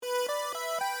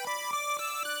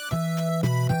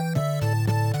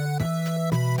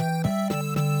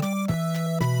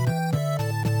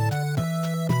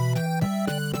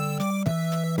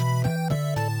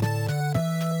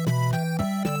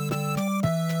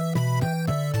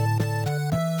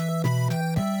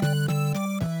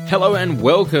Hello and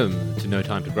welcome to No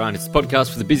Time to Grind. It's the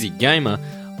podcast for the busy gamer.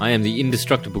 I am the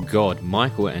indestructible god,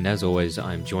 Michael, and as always,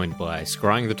 I am joined by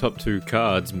scrying the top two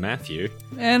cards, Matthew.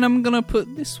 And I'm going to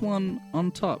put this one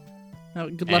on top.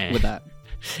 Good luck with that.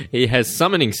 He has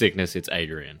summoning sickness, it's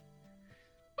Adrian.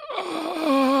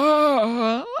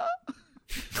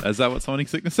 Is that what summoning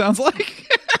sickness sounds like?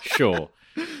 Sure.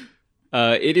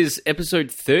 It is episode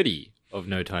 30 of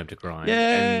No Time to Grind.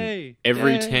 Yay! And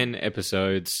every Yay. 10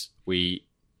 episodes, we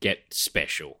get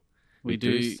special. We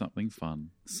do something fun.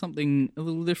 Something a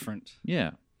little different.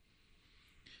 Yeah.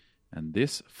 And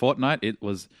this fortnight, it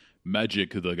was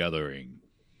Magic the Gathering.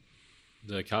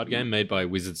 The card game made by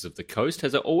Wizards of the Coast.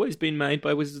 Has it always been made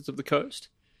by Wizards of the Coast?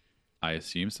 I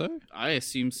assume so, I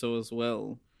assume so as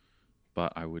well.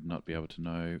 but I would not be able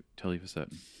to tell you for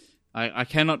certain. I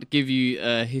cannot give you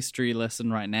a history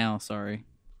lesson right now, sorry.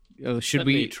 Should Let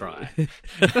we me try?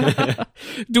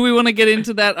 Do we want to get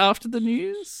into that after the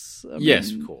news?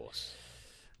 Yes, of course.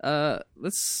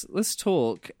 Let's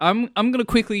talk. I'm going to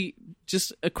quickly,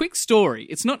 just a quick story.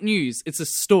 It's not news, it's a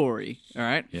story, all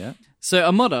right? Yeah. So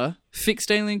a modder fixed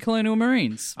alien colonial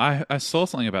marines. I saw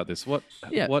something about this. What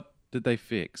Yeah. What did they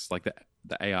fix? Like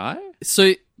the AI?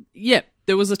 So, yeah,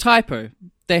 there was a typo.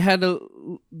 They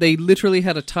literally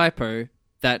had a typo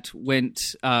that went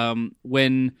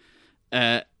when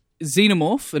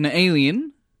xenomorph, an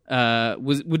alien,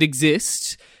 would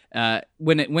exist.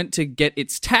 When it went to get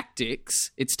its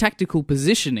tactics, its tactical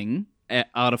positioning,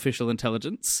 artificial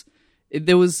intelligence,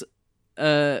 there was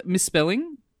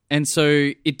misspelling, and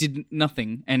so it did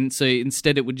nothing. And so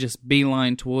instead, it would just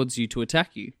beeline towards you to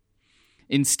attack you,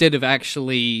 instead of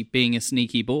actually being a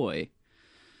sneaky boy.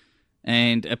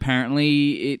 And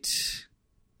apparently it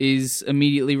is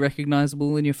immediately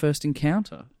recognizable in your first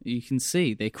encounter. You can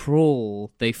see they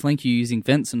crawl, they flank you using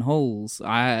vents and holes.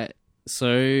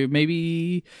 So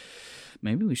maybe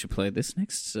we should play this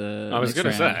next. I was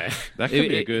going to round. say. That could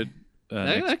be a good.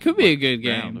 That could be a good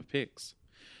round game. of picks.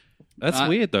 That's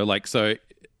weird though. Like, so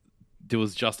it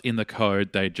was just in the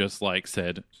code. They just like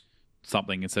said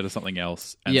something instead of something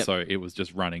else, and Yep. so it was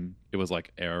just running. It was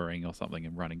like erroring or something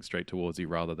and running straight towards you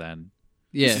rather than.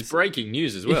 Yeah, This is breaking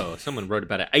news as well. Someone wrote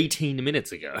about it 18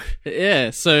 minutes ago.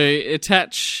 yeah. So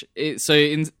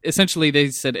essentially they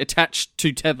said attach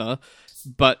to tether,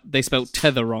 but they spelled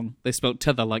tether wrong. They spelled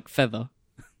tether like feather.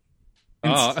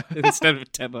 Instead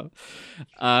of tether.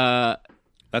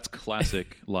 That's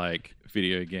classic, like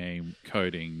video game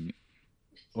coding,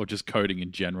 or just coding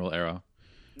in general error.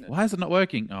 Why is it not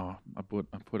working? Oh, I put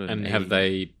it. And in have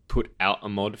they put out a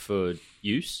mod for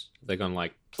use? They're going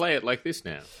like, play it like this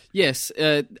now. Yes,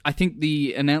 I think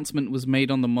the announcement was made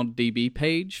on the ModDB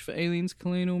page for Aliens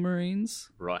Colonial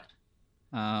Marines. Right.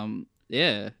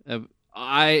 Yeah,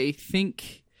 I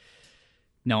think...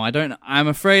 No, I don't. I'm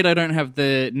afraid I don't have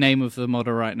the name of the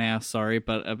modder right now, sorry,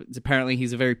 but apparently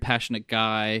he's a very passionate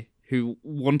guy who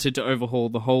wanted to overhaul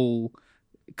the whole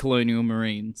Colonial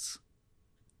Marines.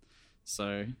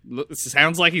 So, look, it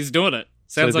sounds like he's doing it.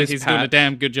 Sounds So like this he's doing a patch-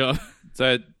 damn good job.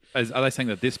 So are they saying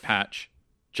that this patch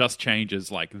just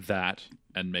changes like that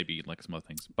and maybe like some other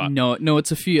things? But No,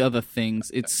 it's a few other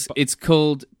things. It's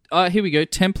called. Here we go.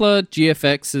 Templar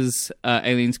GFX's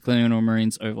Aliens Colonial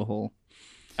Marines overhaul.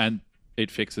 and it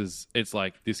fixes. It's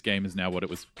like this game is now what it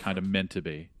was kind of meant to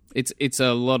be. It's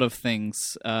a lot of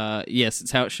things. Yes,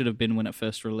 it's how it should have been when it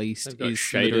first released. They've got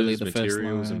Is literally shaders, the materials,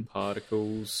 first line. and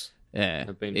particles Yeah,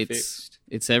 have been it's fixed.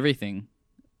 it's everything.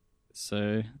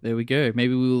 So there we go.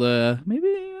 Maybe we'll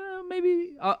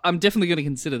maybe I'm definitely going to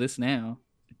consider this now.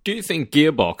 Do you think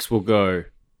Gearbox will go,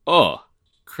 oh,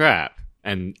 crap,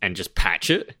 and just patch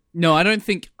it? No, I don't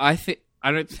think.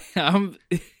 I'm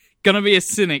gonna be a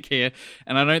cynic here,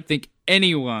 and I don't think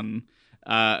anyone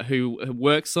who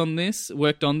worked on this,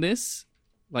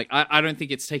 like I don't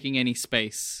think it's taking any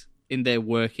space in their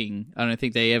working. I don't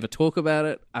think they ever talk about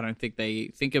it. I don't think they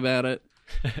think about it.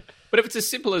 But if it's as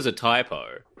simple as a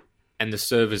typo and the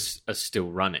servers are still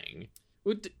running,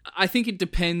 I think it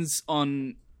depends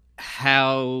on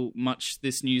how much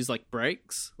this news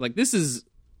breaks. Like, this is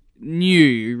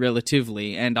new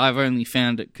relatively, and I've only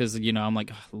found it because I'm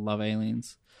like, I love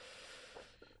Aliens.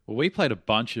 Well, we played a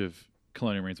bunch of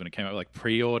Colonial Marines when it came out. Like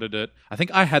pre-ordered it. I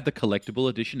think I had the collectible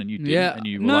edition, and you didn't. Yeah. And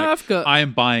you were No, like, I've got- I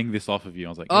am buying this off of you. I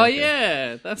was like, Oh okay.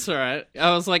 yeah, that's all right.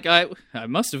 I was like, I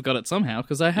must have got it somehow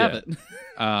because I have Yeah. it.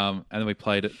 And then we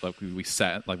played it. Like we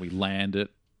sat. Like we landed.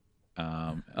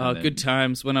 And then- Good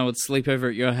times when I would sleep over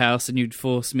at your house and you'd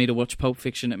force me to watch Pulp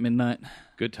Fiction at midnight.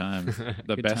 Good times.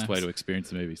 The Good best way times. to experience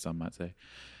the movie, some might say.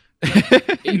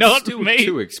 It's Not still me.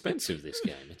 too expensive, this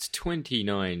game. It's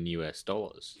 $29 US.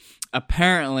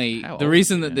 Apparently, How the old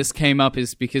reason is it, that man? this came up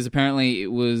is because apparently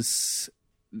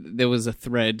there was a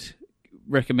thread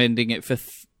recommending it for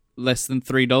less than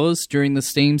 $3 during the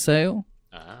Steam sale.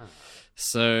 Ah.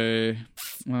 So,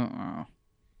 Well,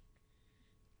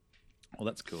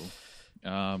 that's cool.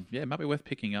 Yeah, it might be worth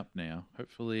picking up now.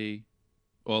 Hopefully,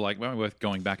 or like, might be worth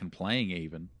going back and playing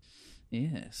even.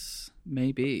 yes,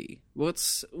 maybe. What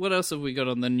else have we got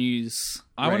on the news?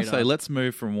 I want to radar? say let's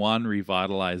move from one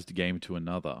revitalized game to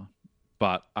another,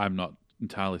 but I'm not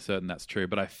entirely certain that's true.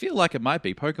 But I feel like it might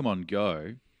be Pokemon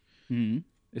Go. Mhm.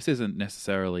 This isn't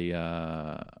necessarily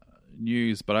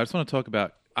news, but I just want to talk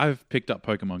about. I've picked up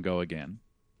Pokemon Go again.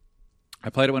 I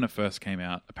played it when it first came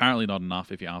out. Apparently, not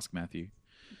enough, if you ask Matthew.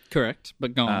 Correct,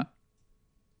 but go on.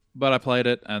 But I played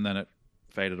it, and then it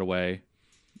faded away.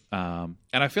 And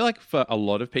I feel like for a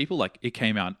lot of people, like it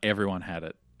came out and everyone had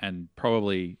it, and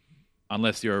probably,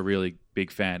 unless you're a really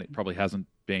big fan, it probably hasn't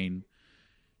been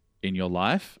in your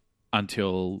life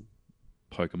until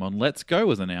Pokemon Let's Go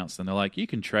was announced, and they're like, you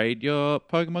can trade your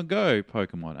Pokemon Go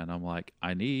Pokemon, and I'm like,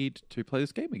 I need to play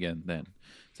this game again then,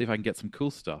 see if I can get some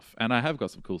cool stuff, and I have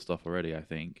got some cool stuff already, I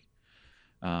think.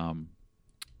 But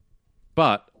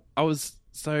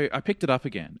I picked it up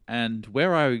again, and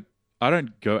where I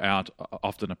don't go out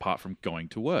often apart from going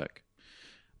to work,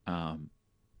 and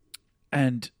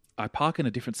I park in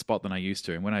a different spot than I used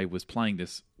to. And when I was playing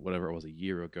this, whatever it was, a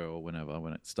year ago or whenever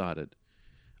when it started,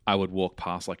 I would walk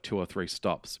past like 2 or 3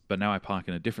 stops. But now I park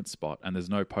in a different spot, and there's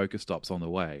no Pokestops on the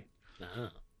way. Ah.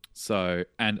 So,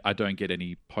 and I don't get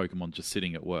any Pokemon just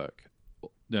sitting at work.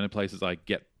 The only places I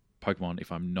get Pokemon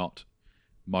if I'm not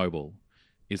mobile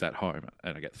is at home,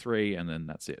 and I get 3, and then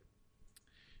that's it.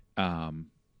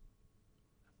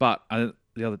 But the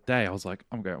other day I was like,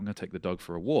 I'm going to take the dog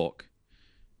for a walk,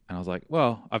 and I was like,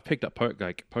 well, I've picked up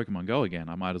Pokemon Go again.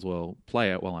 I might as well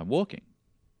play it while I'm walking.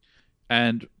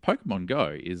 And Pokemon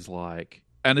Go is like,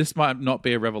 and this might not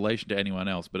be a revelation to anyone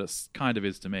else, but it kind of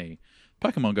is to me.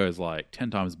 Pokemon Go is like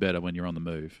 10 times better when you're on the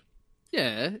move.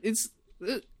 Yeah, it's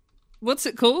what's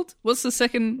it called? What's the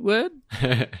second word?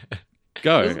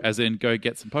 Go, as in go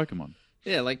get some Pokemon.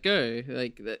 Yeah, like go.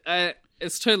 Like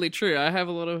it's totally true. I have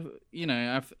a lot of,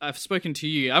 I've spoken to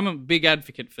you. I'm a big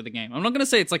advocate for the game. I'm not going to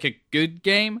say it's like a good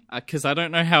game because I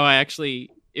don't know how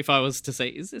if I was to say,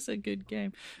 is this a good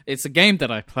game? It's a game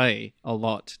that I play a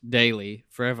lot, daily,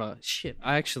 forever. Shit,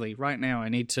 right now I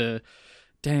need to,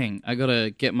 I got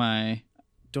to get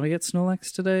do I get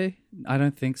Snorlax today? I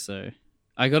don't think so.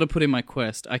 I got to put in my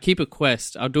quest. I keep a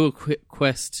quest. I'll do a quick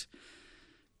quest.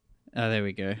 Oh, there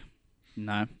we go.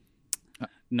 No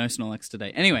Snorlax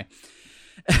today. Anyway.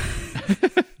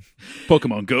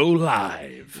 Pokemon Go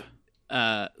Live.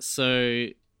 So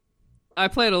I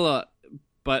play it a lot,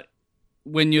 but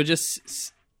when you're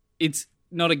it's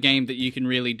not a game that you can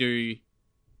really do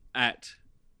at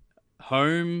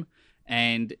home,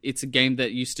 and it's a game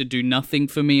that used to do nothing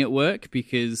for me at work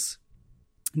because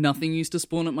nothing used to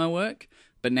spawn at my work,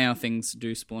 but now things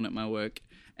do spawn at my work,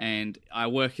 and I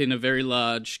work in a very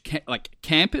large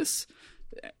campus.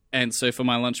 And so for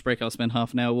my lunch break, I'll spend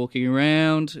half an hour walking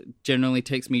around. Generally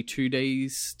takes me 2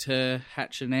 days to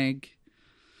hatch an egg.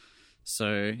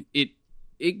 So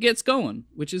it gets going,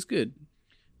 which is good.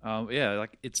 Yeah,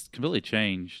 like it's completely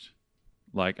changed.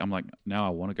 Like I'm like, now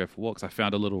I want to go for walks. I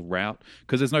found a little route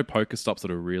because there's no Pokestops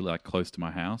that are really like close to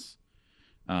my house.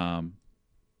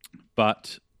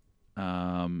 But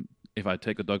if I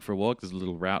take the dog for a walk, there's a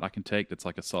little route I can take that's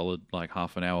like a solid like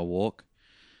half an hour walk.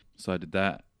 So I did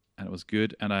that. And it was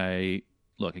good. And I,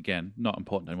 look, again, not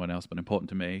important to anyone else, but important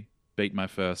to me, beat my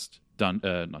first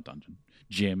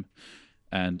gym.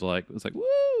 And like, it was like,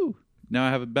 woo! Now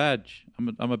I have a badge.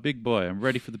 I'm a big boy. I'm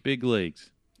ready for the big leagues.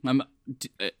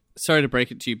 Sorry to break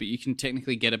it to you, but you can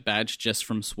technically get a badge just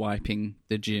from swiping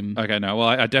the gym. Okay, no. Well,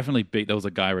 I definitely beat, there was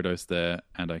a Gyarados there,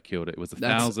 and I killed it. It was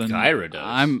 1,000.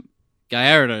 Gyarados.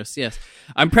 Gyarados, yes.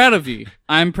 I'm proud of you.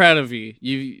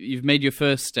 You've made your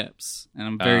first steps, and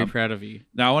I'm very proud of you.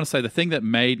 Now, I want to say the thing that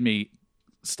made me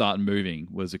start moving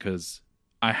was because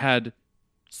I had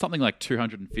something like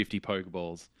 250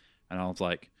 Pokeballs, and I was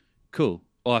like, cool.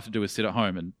 All I have to do is sit at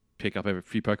home and pick up a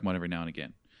few Pokemon every now and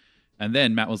again. And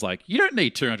then Matt was like, you don't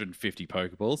need 250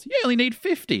 Pokeballs. You only need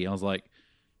 50. I was like,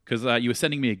 because you were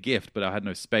sending me a gift, but I had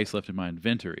no space left in my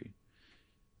inventory.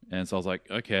 And so I was like,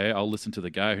 okay, I'll listen to the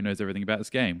guy who knows everything about this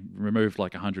game. Removed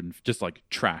like 100, just like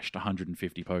trashed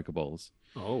 150 Pokeballs.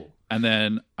 Oh. And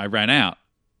then I ran out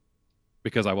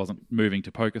because I wasn't moving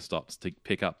to Pokestops to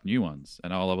pick up new ones.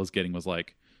 And all I was getting was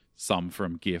like some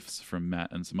from gifts from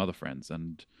Matt and some other friends.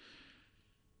 And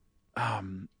I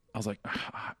was like,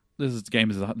 this game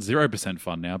is 0%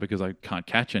 fun now because I can't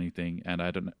catch anything and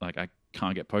I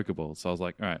can't get Pokeballs. So I was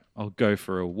like, all right, I'll go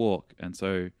for a walk. And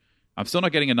so I'm still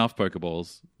not getting enough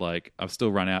Pokeballs. Like, I've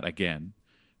still run out again.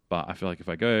 But I feel like if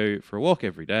I go for a walk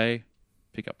every day,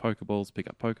 pick up Pokeballs, pick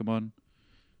up Pokemon,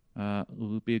 it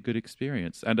will be a good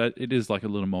experience. And it is like a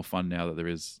little more fun now that there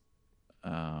is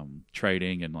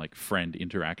trading and like friend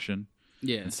interaction.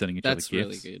 Yeah, and sending each other gifts.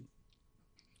 That's really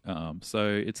good. So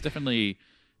it's definitely...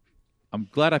 I'm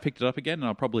glad I picked it up again, and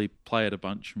I'll probably play it a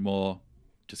bunch more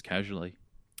just casually.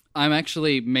 I'm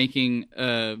actually making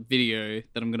a video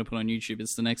that I'm going to put on YouTube.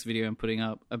 It's the next video I'm putting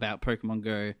up about Pokemon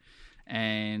Go.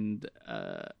 And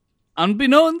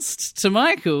unbeknownst to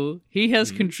Michael, he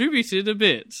has contributed a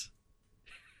bit.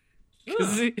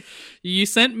 Because you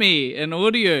sent me a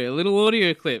little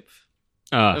audio clip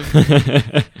of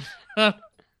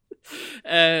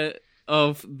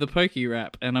the Poke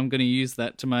Rap, and I'm going to use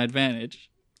that to my advantage.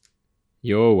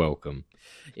 You're welcome.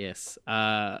 Yes.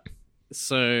 And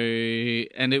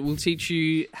it will teach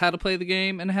you how to play the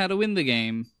game and how to win the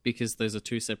game, because those are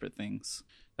two separate things.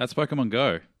 That's Pokemon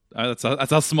Go. That's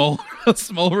a small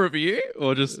review,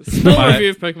 or just small review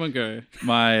of Pokemon Go.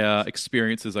 My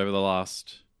experiences over the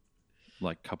last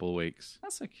couple of weeks.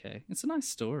 That's okay. It's a nice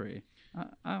story.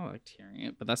 I liked hearing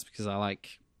it, but that's because I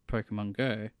like Pokemon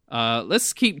Go.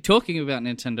 Let's keep talking about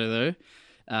Nintendo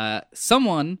though.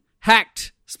 Someone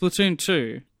hacked Splatoon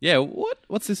 2. Yeah,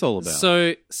 what's this all about?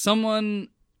 So someone,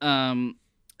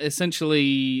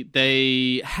 essentially,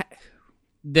 there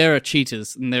are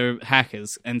cheaters and they're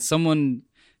hackers, and someone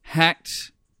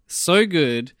hacked so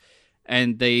good,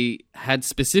 and they had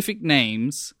specific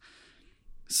names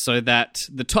so that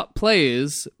the top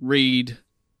players read,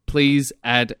 "Please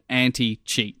add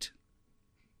anti-cheat."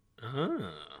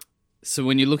 So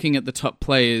when you're looking at the top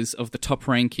players of the top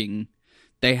ranking,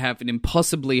 they have an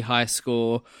impossibly high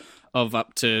score of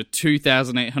up to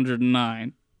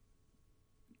 2,809.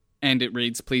 And it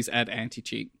reads, "Please add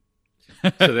anti-cheat."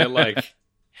 So they're like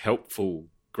helpful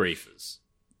griefers.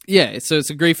 Yeah, so it's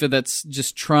a griefer that's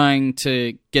just trying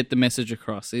to get the message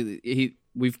across.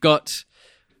 We've got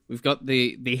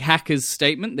the hacker's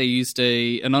statement. They used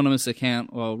a anonymous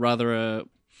account, or rather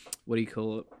what do you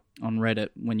call it, on Reddit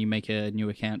when you make a new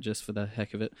account just for the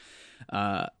heck of it.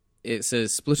 It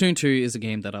says, "Splatoon 2 is a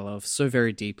game that I love so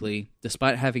very deeply.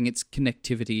 Despite having its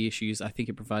connectivity issues, I think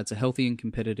it provides a healthy and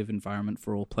competitive environment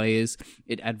for all players.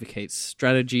 It advocates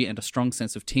strategy and a strong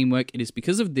sense of teamwork. It is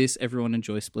because of this everyone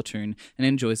enjoys Splatoon and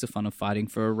enjoys the fun of fighting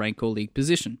for a rank or league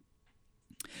position.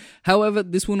 However,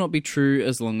 this will not be true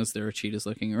as long as there are cheaters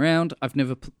lurking around. I've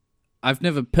never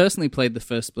personally played the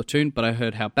first Splatoon, but I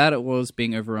heard how bad it was,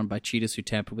 being overrun by cheaters who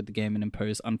tamper with the game and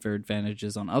impose unfair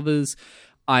advantages on others.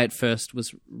 I at first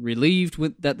was relieved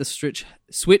that the Switch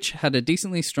had a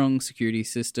decently strong security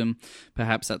system.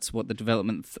 Perhaps that's what the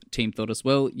development team thought as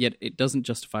well, yet it doesn't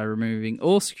justify removing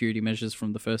all security measures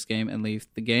from the first game and leave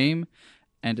the game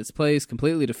and its players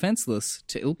completely defenseless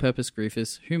to ill-purposed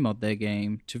griefers who mod their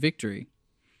game to victory.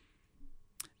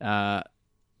 I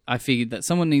figured that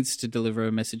someone needs to deliver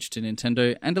a message to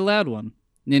Nintendo, and a loud one.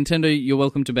 Nintendo, you're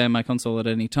welcome to ban my console at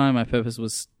any time. My purpose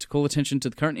was to call attention to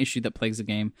the current issue that plagues the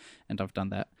game, and I've done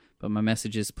that. But my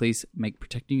message is, please make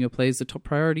protecting your players the top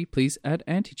priority. Please add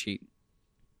anti-cheat."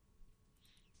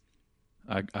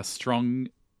 A strong...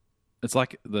 It's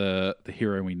like the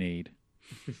hero we need.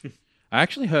 I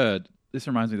actually heard... This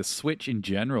reminds me, the Switch in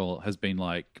general has been,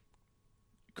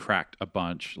 cracked a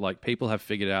bunch. People have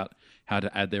figured out how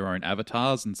to add their own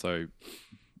avatars, and so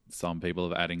some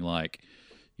people are adding,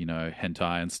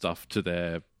 hentai and stuff to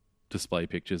their display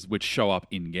pictures, which show up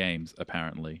in games,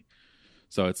 apparently.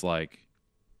 So it's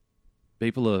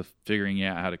people are figuring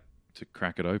out how to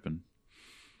crack it open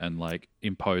and,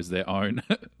 impose their own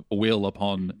will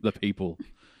upon the people.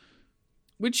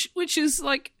 Which is,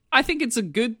 I think it's a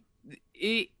good...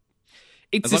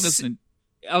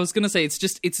 I was going to say,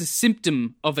 it's a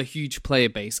symptom of a huge player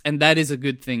base, and that is a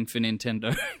good thing for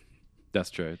Nintendo.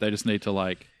 That's true. They just need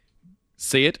to,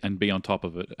 see it and be on top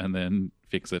of it, and then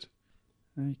fix it.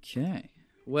 Okay.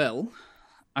 Well,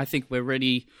 I think we're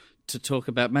ready to talk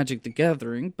about Magic the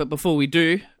Gathering, but before we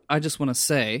do, I just want to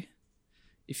say,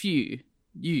 if you,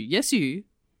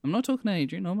 I'm not talking to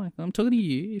Adrian or Michael, I'm talking to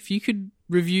you, if you could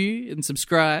review and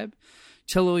subscribe,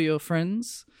 tell all your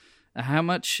friends how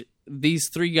much these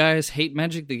three guys hate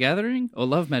Magic the Gathering or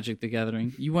love Magic the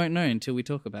Gathering, you won't know until we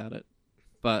talk about it.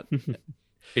 But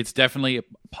it's definitely a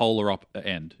polar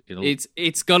end.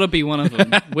 It's got to be one of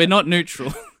them. We're not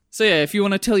neutral. So yeah, if you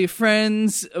want to tell your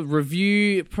friends, a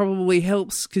review probably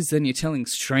helps because then you're telling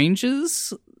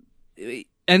strangers.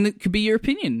 and it could be your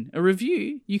opinion, a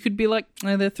review. You could be like,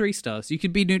 "No, they're 3 stars." You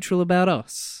could be neutral about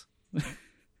us. We're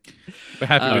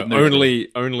happy with neutral.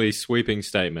 only sweeping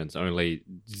statements, only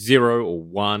 0 or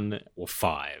 1 or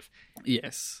 5,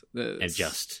 Yes, and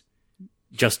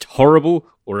just horrible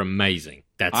or amazing.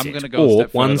 That's I'm it. gonna go a or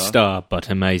step 1 further. star but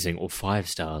amazing, or 5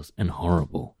 stars and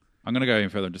horrible. I'm going to go even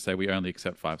further and just say we only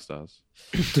accept 5 stars.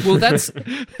 Well, that's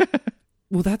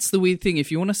the weird thing.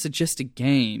 If you want to suggest a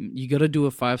game, you got to do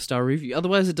a 5-star review.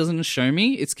 Otherwise, it doesn't show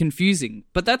me. It's confusing.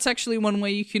 But that's actually one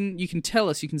way you can tell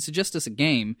us. You can suggest us a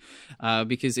game,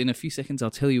 because in a few seconds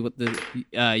I'll tell you what the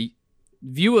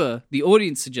the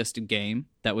audience suggested game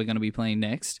that we're going to be playing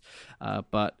next.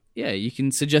 But yeah, you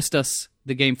can suggest us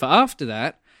the game for after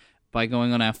that by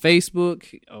going on our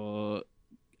Facebook, or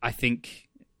I think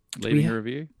Leaving a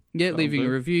review? Yeah, leaving a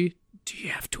do. review. Do you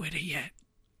have Twitter yet?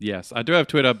 Yes, I do have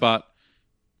Twitter, but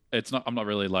I'm not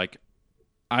really like,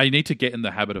 I need to get in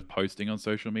the habit of posting on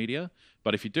social media.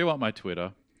 But if you do want my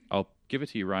Twitter, I'll give it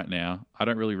to you right now. I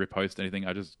don't really repost anything.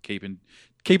 I just keep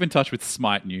in touch with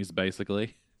Smite news,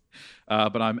 basically.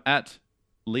 But I'm at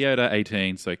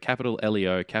Leota18, so capital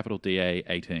Leo, capital DA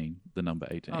 18, the number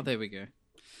 18. Oh, there we go.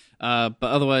 But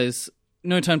otherwise,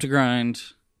 No Time to Grind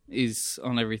is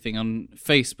on everything, on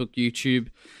Facebook, YouTube,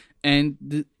 and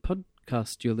the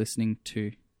podcast you're listening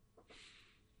to.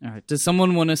 All right. Does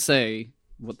someone want to say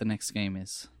what the next game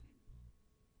is?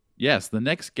 Yes, the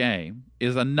next game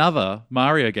is another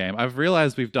Mario game. I've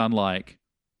realized we've done like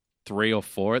 3 or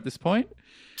 4 at this point,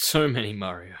 So many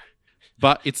Mario.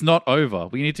 but it's not over.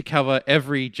 We need to cover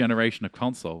every generation of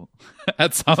console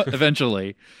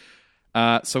eventually.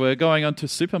 So we're going on to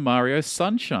Super Mario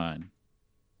Sunshine.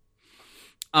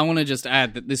 I want to just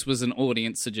add that this was an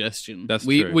audience suggestion. That's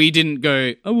true. We didn't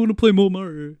go, I want to play more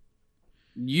Mario.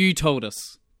 You told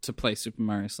us to play Super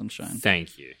Mario Sunshine.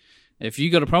 Thank you. If you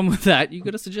got a problem with that, you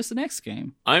got to suggest the next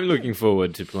game. I'm looking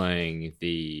forward to playing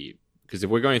because if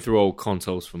we're going through old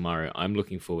consoles for Mario, I'm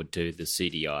looking forward to the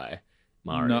CDI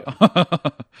Mario.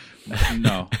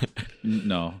 No.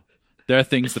 No. There are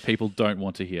things that people don't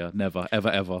want to hear. Never, ever,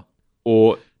 ever.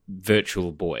 Or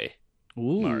Virtual Boy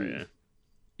Ooh. Mario.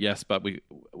 Yes, but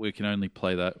we can only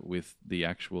play that with the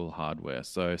actual hardware.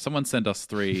 So someone send us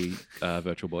 3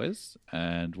 Virtual Boys,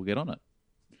 and we'll get on it.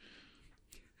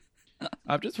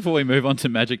 Just before we move on to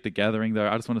Magic the Gathering, though,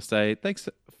 I just want to say thanks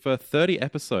for 30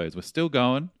 episodes. We're still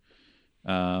going.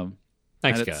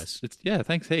 Thanks, guys.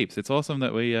 Thanks heaps. It's awesome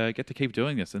that we get to keep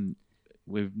doing this, and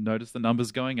we've noticed the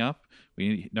numbers going up.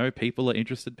 We know people are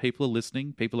interested, people are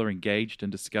listening, people are engaged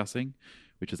and discussing,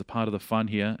 which is a part of the fun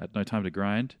here at No Time to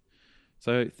Grind.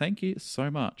 So thank you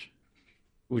so much.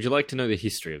 Would you like to know the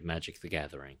history of Magic the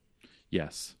Gathering?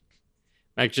 Yes.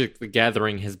 Magic the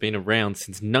Gathering has been around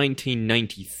since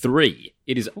 1993.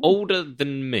 It is older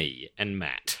than me and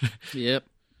Matt. Yep.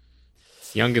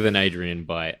 It's younger than Adrian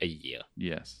by a year.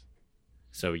 Yes.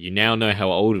 So you now know how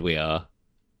old we are.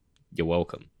 You're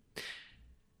welcome.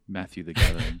 Matthew the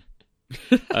Gathering.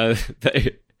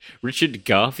 Richard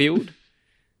Garfield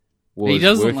He was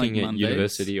doesn't working like at Mondays.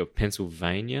 University of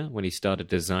Pennsylvania when he started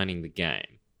designing the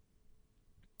game.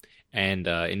 And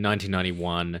in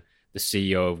 1991, the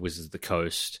CEO of Wizards of the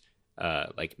Coast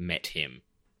met him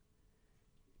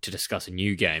to discuss a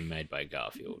new game made by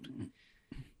Garfield.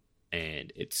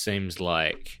 And it seems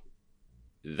like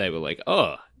they were like,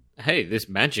 oh, hey, this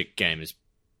Magic game is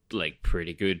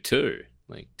pretty good too.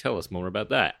 Tell us more about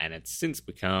that. And it's since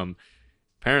become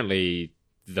apparently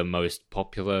the most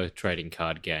popular trading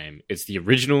card game. It's the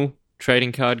original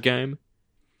trading card game,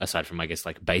 aside from, I guess,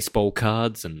 baseball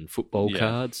cards and football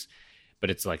cards. But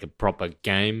it's a proper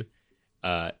game.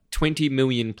 20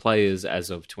 million players as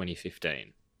of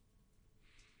 2015.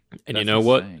 And you know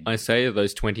what I say to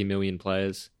those 20 million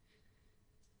players?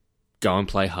 Go and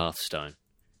play Hearthstone.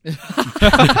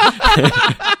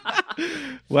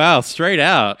 Wow, straight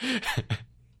out.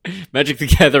 Magic the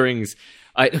Gatherings.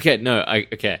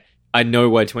 I know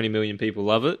why 20 million people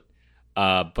love it,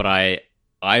 but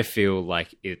I feel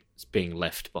like it's being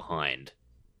left behind.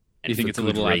 And You think for it's a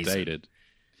good little reason. outdated?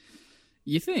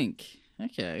 You think?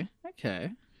 Okay.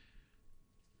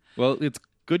 Well, it's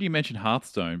good you mentioned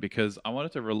Hearthstone because I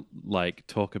wanted to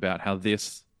talk about how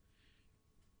this,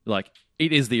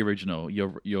 it is the original.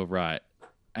 You're right,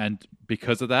 and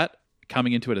because of that,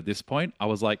 coming into it at this point, I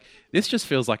was like, this just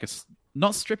feels like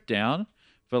not stripped down,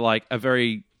 but a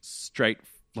very straight.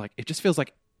 It just feels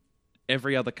like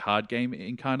every other card game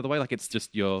in kind of the way. It's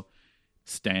just your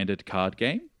standard card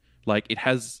game. It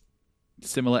has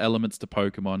similar elements to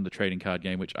Pokemon, the trading card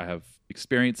game, which I have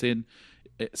experience in.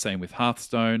 Same with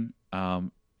Hearthstone.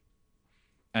 And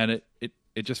it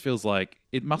just feels like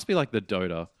it must be like the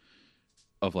Dota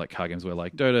of like card games where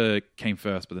like Dota came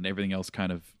first, but then everything else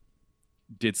kind of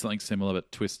did something similar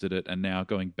but twisted it, and now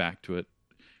going back to it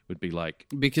would be like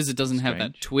Because it doesn't have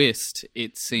that strange. twist,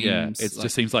 it seems... it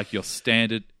just seems like your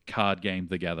standard card game,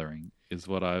 The Gathering, is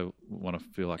what I want to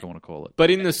feel like I want to call it. But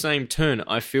in the same turn,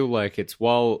 I feel like it's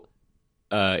while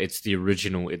it's the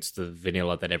original, it's the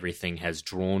vanilla that everything has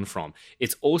drawn from.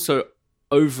 It's also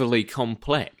overly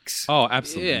complex. Oh,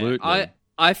 absolutely. Yeah,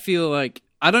 I feel like...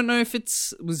 I don't know if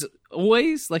was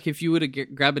always... Like, if you were to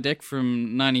grab a deck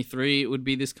from 93, it would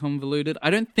be this convoluted. I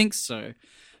don't think so.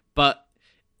 But...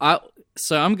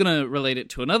 So I'm going to relate it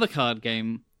to another card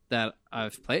game that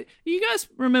I've played. You guys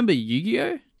remember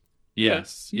Yu-Gi-Oh?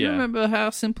 Yes. You remember how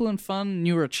simple and fun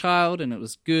you were a child and it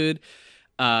was good?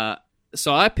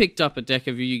 So I picked up a deck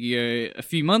of Yu-Gi-Oh a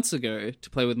few months ago to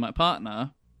play with my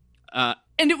partner. And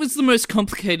it was the most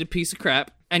complicated piece of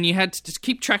crap. And you had to just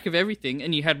keep track of everything.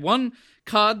 And you had one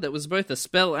card that was both a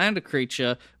spell and a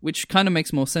creature, which kind of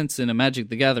makes more sense in a Magic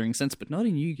the Gathering sense, but not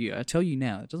in Yu-Gi-Oh! I tell you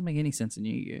now, it doesn't make any sense in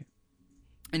Yu-Gi-Oh!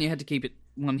 And you had to keep it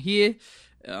one here,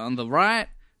 on the right,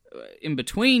 in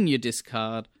between your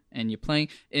discard and you're playing.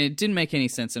 And it didn't make any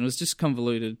sense, and it was just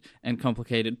convoluted and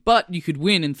complicated. But you could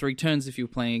win in 3 turns if you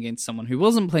were playing against someone who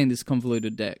wasn't playing this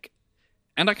convoluted deck.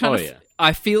 And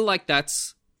I feel like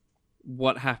that's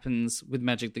what happens with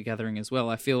Magic the Gathering as well.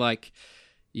 I feel like,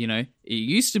 it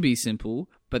used to be simple,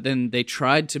 but then they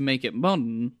tried to make it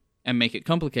modern and make it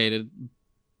complicated,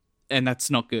 and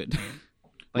that's not good.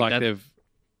 They've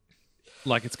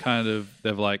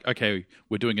like, okay,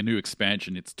 we're doing a new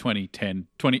expansion. It's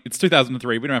it's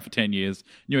 2003. We've been around for 10 years.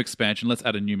 New expansion. Let's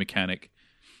add a new mechanic.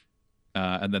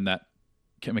 And then that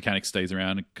mechanic stays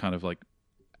around and kind of like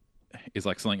is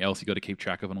like something else you got to keep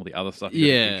track of and all the other stuff you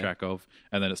got to keep track of.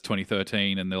 And then it's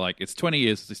 2013 and they're like, it's 20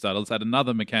 years since we started. Let's add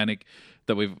another mechanic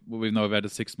that we've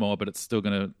added 6 more, but it's still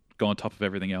going to go on top of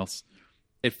everything else.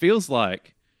 It feels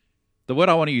like the word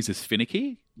I want to use is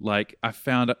finicky. Like I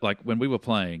found it like when we were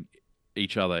playing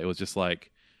each other, it was just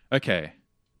like, okay,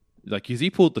 like he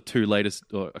pulled the 2 latest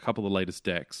or a couple of the latest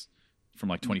decks from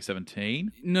like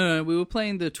 2017. No, we were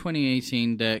playing the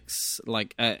 2018 decks.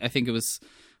 Like I think it was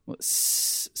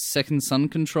Second Sun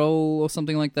Control or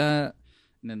something like that,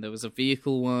 and then there was a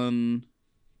vehicle one.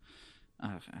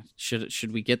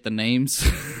 Should we get the names?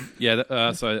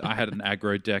 Yeah, so I had an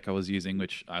aggro deck I was using,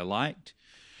 which I liked,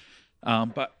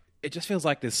 but it just feels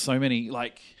like there's so many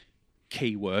like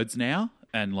keywords now,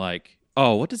 and like,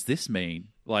 oh, what does this mean?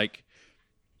 Like,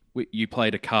 you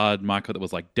played a card, Michael, that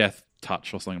was like Death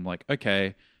Touch or something. I'm like,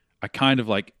 okay, I kind of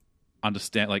like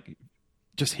understand. Like,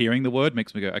 just hearing the word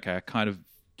makes me go, okay, I kind of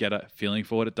get a feeling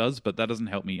for what it does, but that doesn't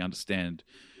help me understand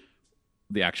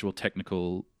the actual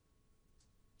technical,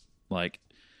 like,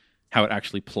 how it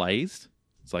actually plays.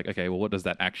 It's like, okay, well, what does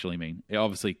that actually mean? It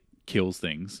obviously kills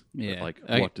things. Yeah. But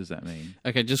like, what does that mean?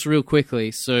 Okay, just real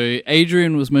quickly. So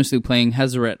Adrian was mostly playing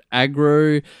Hazoret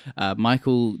aggro.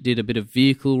 Michael did a bit of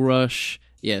Vehicle Rush.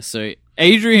 Yeah, so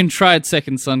Adrian tried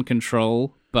Second Sun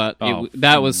Control, but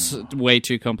that was way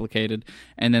too complicated.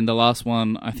 And then the last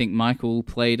one I think Michael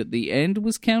played at the end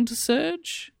was Counter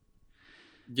Surge.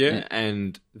 Yeah,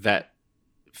 and that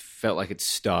felt like it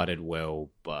started well,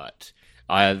 but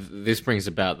this brings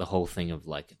about the whole thing of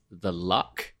like the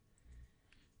luck.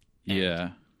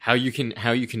 Yeah. How you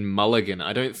can mulligan.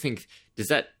 I don't think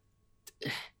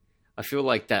I feel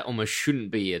like that almost shouldn't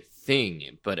be a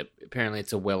thing, but apparently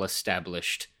it's a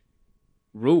well-established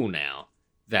rule now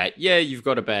that, yeah, you've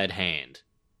got a bad hand,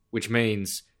 which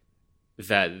means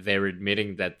that they're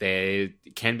admitting that there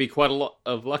can be quite a lot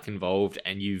of luck involved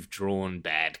and you've drawn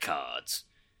bad cards.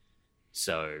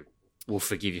 So we'll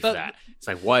forgive you for that. It's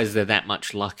like, why is there that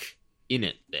much luck in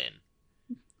it then?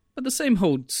 But the same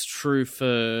holds true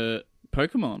for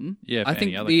Pokemon. Yeah, I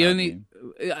think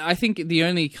the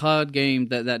only card game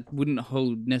that wouldn't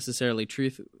hold necessarily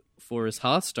truth for is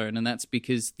Hearthstone, and that's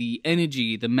because the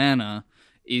energy, the mana,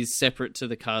 is separate to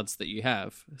the cards that you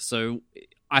have. So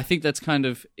I think that's kind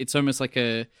of, it's almost like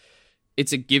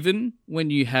it's a given when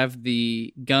you have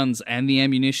the guns and the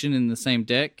ammunition in the same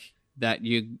deck that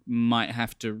you might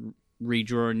have to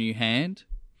redraw a new hand.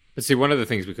 But see, one of the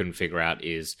things we couldn't figure out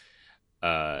is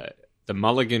the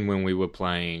mulligan when we were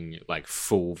playing like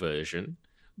full version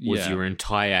was your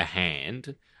entire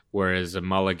hand, whereas a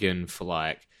mulligan for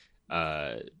like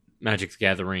Magic the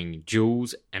Gathering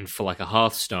duels and for like a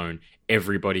Hearthstone,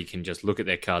 everybody can just look at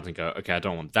their cards and go, okay, I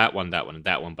don't want that one, that one, and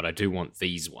that one, but I do want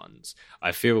these ones.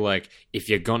 I feel like if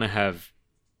you're gonna have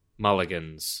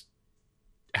mulligans,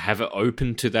 have it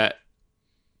open to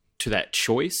that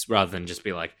choice rather than just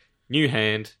be like, new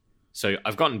hand, so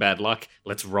I've gotten bad luck,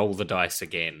 let's roll the dice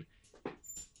again.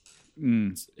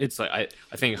 It's like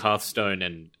I think Hearthstone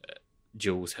and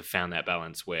Jules have found that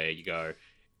balance where you go,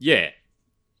 yeah,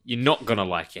 you're not gonna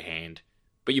like your hand,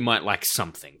 but you might like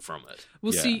something from it.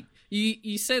 Well, Yeah. see,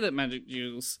 you say that Magic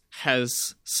Duels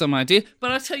has some idea,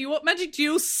 but I tell you what, Magic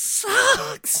Duels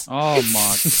sucks. Oh It my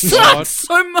god. sucks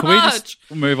so much. Can we just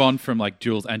move on from like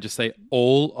Duels and just say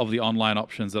all of the online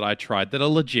options that I tried that are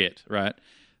legit, right?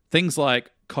 Things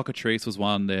like Cockatrice was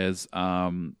one. There's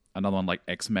another one like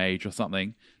X Mage or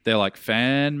something. They're like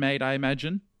fan made, I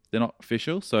imagine. They're not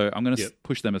official, so I'm going to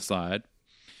push them aside.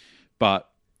 But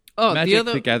Magic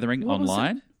the Gathering what was it?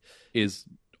 online is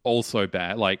also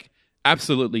bad. Like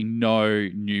absolutely no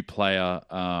new player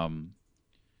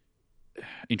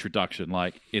introduction.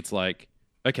 Like it's like,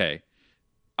 okay,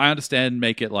 I understand,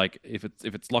 make it like if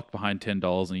it's locked behind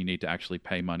 $10 and you need to actually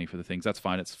pay money for the things, that's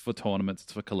fine. It's for tournaments,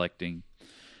 it's for collecting.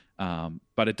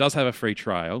 But it does have a free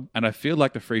trial, and I feel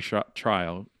like the free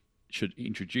trial should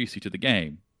introduce you to the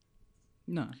game.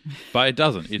 No. But it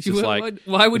doesn't. It's just like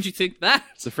why would you think that?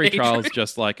 the free trial is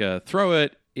just like a throw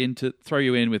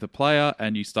you in with a player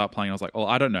and you start playing. I was like, oh,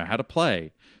 I don't know how to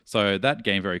play. So that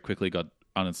game very quickly got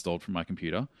uninstalled from my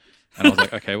computer. And I was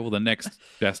like, okay, well, the next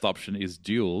best option is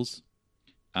Duels,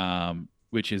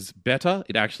 which is better.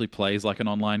 It actually plays like an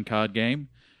online card game,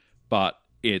 but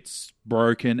it's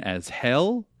broken as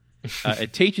hell.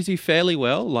 It teaches you fairly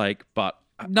well, but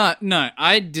No,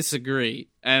 I disagree.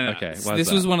 And Okay, why is this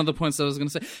that? was one of the points I was going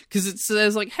to say. Because it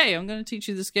says, like, hey, I'm going to teach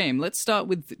you this game. Let's start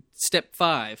with step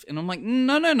 5. And I'm like,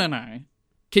 no.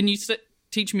 Can you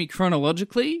teach me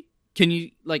chronologically? Can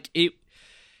you, like, it...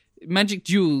 Magic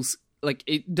Duels, like,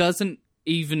 it doesn't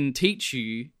even teach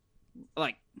you,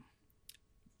 like...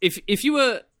 If you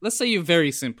were... Let's say you're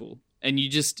very simple, and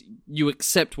you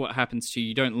accept what happens to you,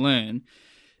 you don't learn...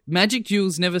 Magic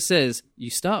Duels never says, you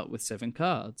start with 7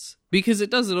 cards. Because it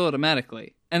does it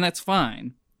automatically. And that's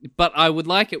fine. But I would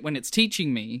like it when it's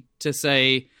teaching me to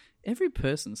say, every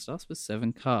person starts with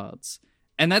 7 cards.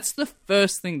 And that's the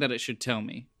first thing that it should tell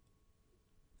me.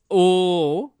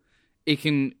 Or it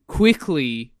can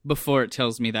quickly, before it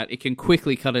tells me that, it can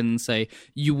quickly cut in and say,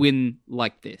 you win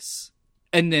like this.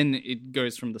 And then it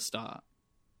goes from the start.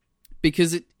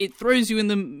 Because it throws you in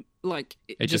the... Like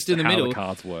it's just in the how middle, the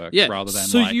cards work, yeah. rather than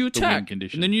so like you the win attack,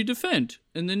 condition. and then you defend,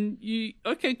 and then you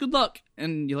good luck,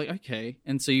 and you're like okay,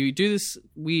 and so you do this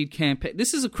weird campaign.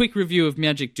 This is a quick review of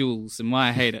Magic Duels and why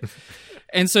I hate it.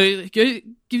 And so it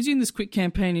gives you this quick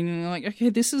campaign, and you're like okay,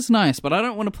 this is nice, but I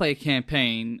don't want to play a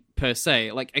campaign per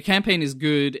se. Like a campaign is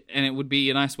good, and it would be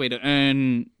a nice way to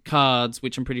earn cards,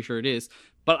 which I'm pretty sure it is.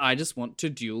 But I just want to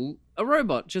duel a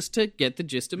robot just to get the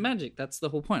gist of Magic. That's the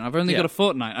whole point. I've only got a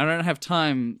fortnight. I don't have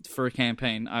time for a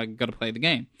campaign. I got to play the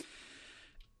game.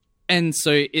 And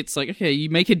so it's like, okay, you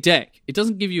make a deck. It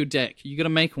doesn't give you a deck. You got to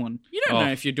make one. You don't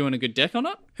know if you're doing a good deck or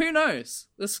not. Who knows?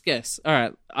 Let's guess. All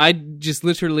right. I just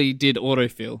literally did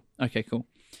autofill. Okay, cool.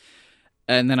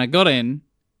 And then I got in,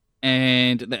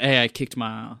 and the AI kicked my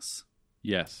ass.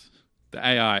 Yes, the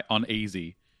AI on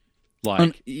easy,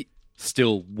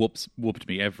 still whooped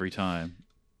me every time.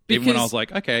 Even when I was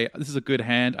like, okay, this is a good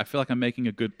hand. I feel like I'm making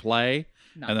a good play.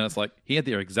 No. And then it's like, here are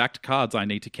the exact cards I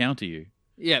need to counter you.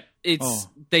 Yeah,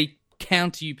 they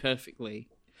counter you perfectly.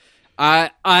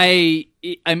 I'm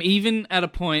even at a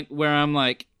point where I'm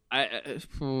like,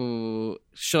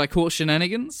 should I call it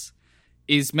shenanigans?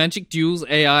 Is Magic Duels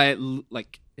AI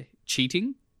like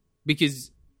cheating?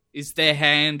 Because is their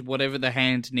hand whatever the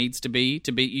hand needs to beat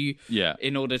you? Yeah.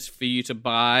 In order for you to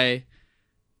buy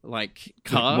like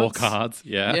cards, more cards.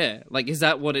 Yeah. Yeah. Like, is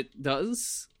that what it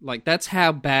does? Like, that's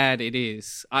how bad it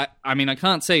is. I mean, I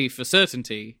can't say for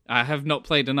certainty. I have not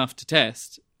played enough to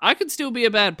test. I could still be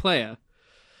a bad player.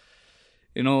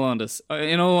 In all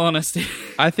honesty.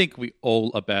 I think we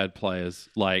all are bad players,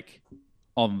 like,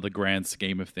 on the grand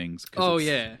scheme of things. Oh,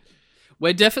 yeah.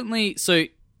 We're definitely... So,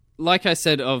 like I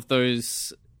said, of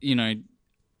those,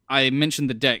 I mentioned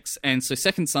the decks, and so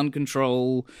Second Sun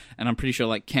Control, and I'm pretty sure,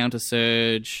 like, Counter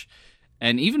Surge,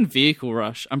 and even Vehicle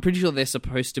Rush, I'm pretty sure they're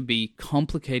supposed to be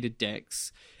complicated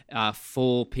decks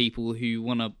for people who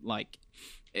want to, like...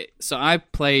 So I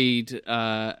played...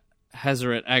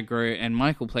 Hazaret Aggro and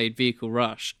Michael played Vehicle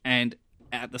Rush, and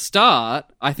at the start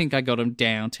I think I got him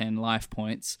down 10 life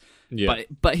points,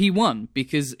 but he won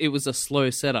because it was a slow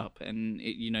setup and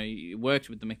it worked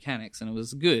with the mechanics and it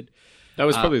was good. That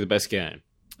was probably the best game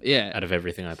out of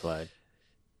everything I played.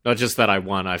 Not just that I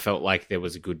won, I felt like there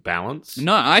was a good balance.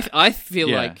 No, I feel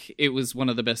like it was one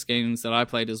of the best games that I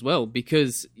played as well,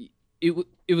 because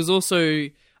it was also,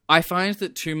 I find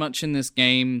that too much in this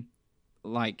game,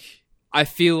 like, I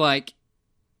feel like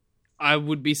I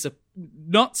would be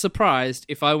not surprised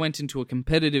if I went into a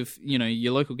competitive,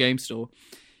 your local game store,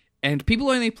 and people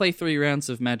only play 3 rounds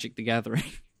of Magic the Gathering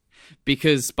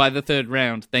because by the 3rd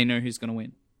round, they know who's going to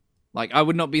win. Like, I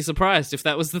would not be surprised if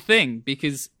that was the thing,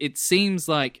 because it seems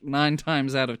like 9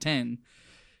 times out of 10,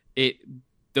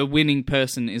 the winning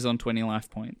person is on 20 life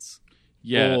points.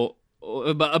 Yeah. Or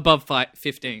above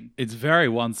 15. It's very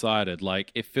one-sided.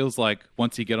 Like, it feels like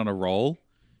once you get on a roll,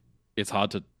 it's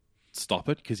hard to stop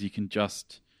it because you can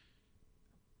just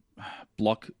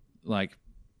block, like,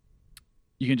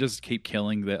 you can just keep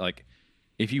killing their, like,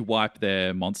 if you wipe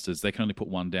their monsters, they can only put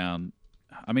 1 down.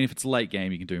 I mean, if it's late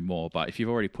game, you can do more, but if you've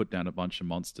already put down a bunch of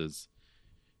monsters,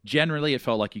 generally it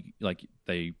felt like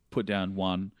they put down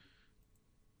 1,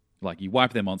 like, you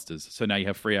wipe their monsters, so now you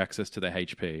have free access to their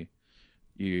HP.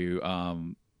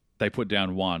 They put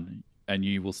down 1, and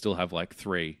you will still have like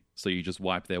 3. So you just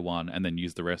wipe their 1 and then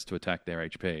use the rest to attack their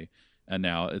HP. And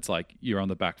now it's like you're on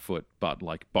the back foot, but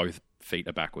like both feet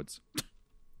are backwards.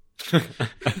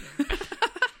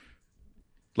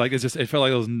 Like it felt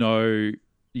like there was no.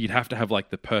 You'd have to have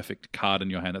like the perfect card in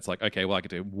your hand. That's like, okay, well, I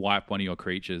get to wipe one of your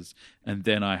creatures, and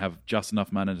then I have just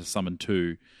enough mana to summon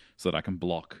 2, so that I can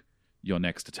block your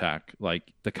next attack.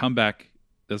 Like the comeback.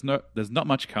 There's not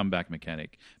much comeback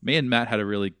mechanic. Me and Matt had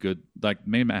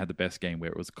the best game where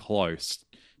it was close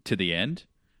to the end,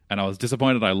 and I was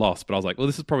disappointed I lost, but I was like, well,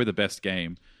 this is probably the best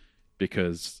game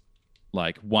because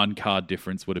like 1 card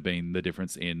difference would have been the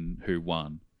difference in who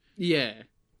won. Yeah,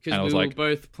 because we were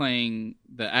both playing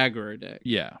the aggro deck.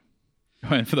 Yeah.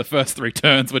 And for the first 3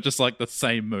 turns, we're just like the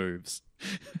same moves.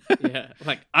 Yeah,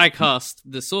 like I cast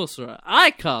the sorcerer.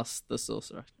 I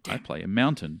play a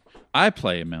mountain.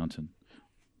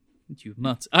 You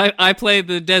nuts. I play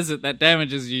the desert that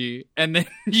damages you, and then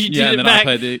you do and it then back.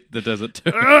 I play the desert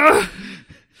too.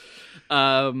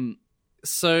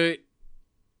 So,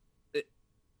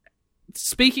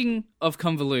 speaking of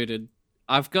convoluted,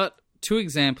 I've got 2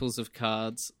 examples of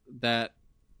cards that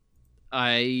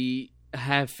I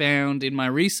have found in my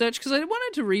research, because I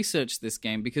wanted to research this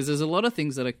game, because there's a lot of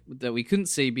things that we couldn't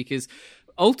see, because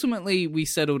ultimately we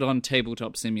settled on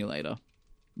Tabletop Simulator.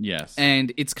 Yes.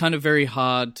 And it's kind of very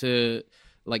hard to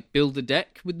like build a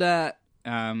deck with that.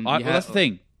 That's the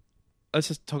thing. Let's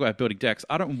just talk about building decks.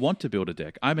 I don't want to build a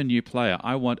deck. I'm a new player.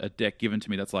 I want a deck given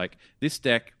to me that's like, this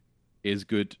deck is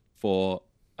good for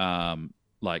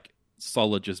like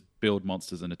solid just build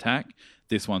monsters and attack.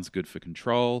 This one's good for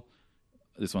control.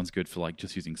 This one's good for like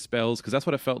just using spells, because that's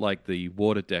what it felt like the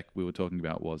water deck we were talking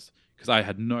about was, because I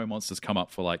had no monsters come up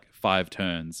for like 5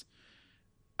 turns.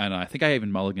 And I think I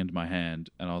even mulliganed my hand,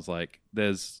 and I was like,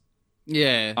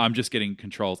 I'm just getting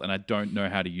controls, and I don't know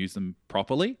how to use them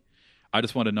properly. I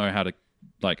just want to know how to,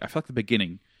 like, I feel like the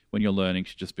beginning, when you're learning,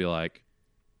 should just be like,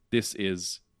 this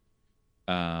is,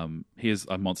 here's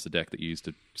a monster deck that you use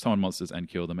to summon monsters and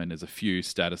kill them, and there's a few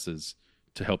statuses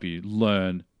to help you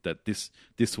learn that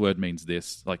this word means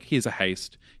this. Like, here's a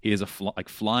haste, here's a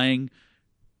flying.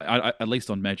 At least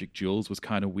on Magic Duels was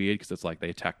kind of weird, because it's like they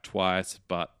attack twice,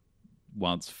 but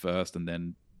once first and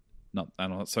then not. I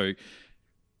don't know. So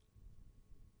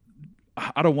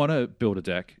I don't want to build a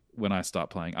deck when I start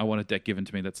playing. I want a deck given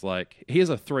to me that's like, here's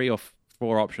a 3 or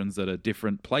 4 options that are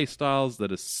different play styles that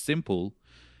are simple,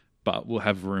 but will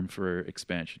have room for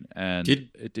expansion. And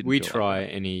it didn't. We try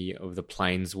any of the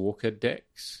Planeswalker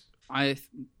decks? I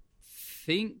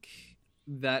think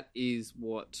that is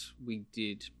what we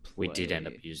did play. We did end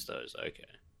up use those. Okay.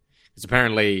 Because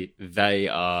apparently they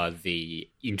are the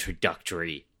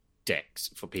introductory decks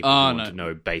for people who want to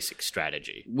know basic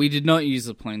strategy. We did not use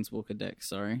the Planeswalker deck,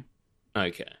 sorry.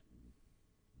 Okay.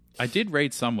 I did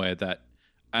read somewhere that,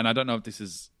 and I don't know if this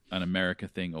is an America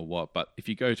thing or what, but if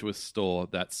you go to a store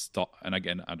that and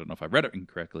again, I don't know if I read it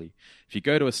incorrectly, if you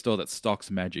go to a store that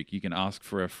stocks Magic, you can ask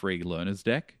for a free learner's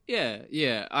deck.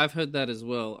 Yeah, I've heard that as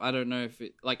well. I don't know if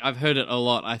I've heard it a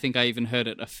lot. I think I even heard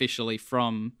it officially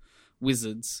from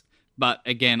Wizards. But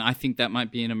again, I think that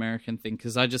might be an American thing,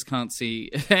 because I just can't see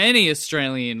any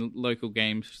Australian local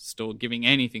game store giving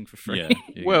anything for free.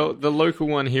 Yeah. Well, the local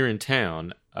one here in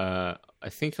town, I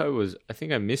think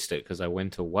I missed it because I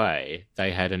went away.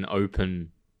 They had an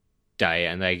open day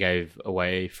and they gave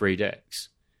away free decks.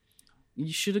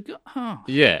 You should have got. Huh.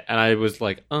 Yeah, and I was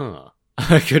like, I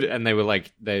could, and they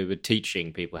were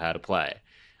teaching people how to play.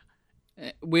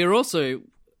 We're also,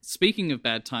 speaking of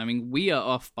bad timing, we are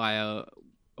off by a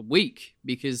week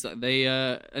because they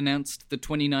announced the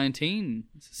 2019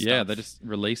 stuff. Yeah, they just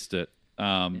released it.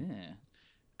 Yeah.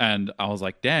 And I was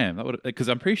like, damn, that would, because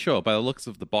I'm pretty sure by the looks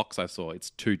of the box I saw,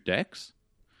 it's 2 decks.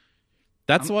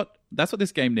 That's what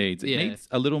this game needs. It needs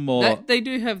a little more. They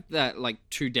do have that like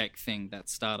 2 deck thing, that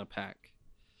starter pack.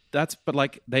 but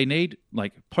like they need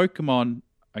like Pokemon.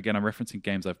 Again, I'm referencing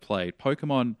games I've played.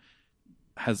 Pokemon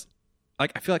has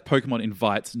like I feel like Pokemon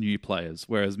invites new players,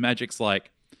 whereas Magic's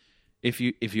like if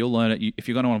you'll learn it, if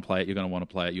you're going to want to play it, you're going to want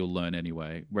to play it. You'll learn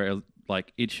anyway. Whereas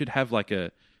like it should have like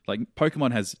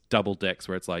Pokemon has double decks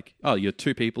where it's like, oh, you're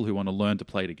two people who want to learn to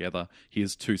play together.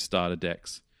 Here's 2 starter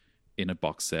decks in a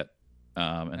box set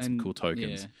and some cool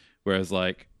tokens. Yeah. Whereas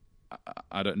like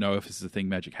I don't know if this is a thing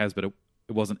Magic has, but it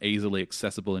wasn't easily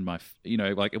accessible in my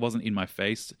like it wasn't in my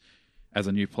face as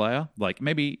a new player. Like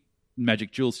maybe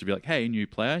Magic Duels should be like, hey, new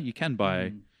player, you can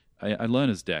buy a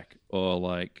learner's deck, or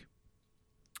like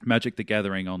Magic the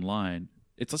Gathering online.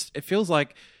 It feels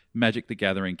like Magic the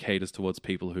Gathering caters towards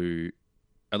people who,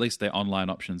 at least their online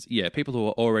options, people who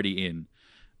are already in,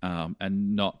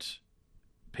 and not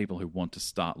people who want to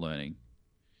start learning.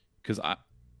 Because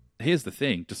here's the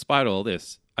thing, despite all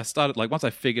this, I started, like, once I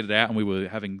figured it out and we were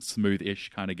having smooth-ish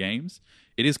kind of games,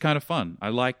 it is kind of fun.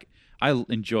 I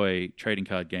enjoy trading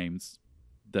card games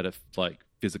that are, like,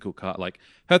 physical card. Like,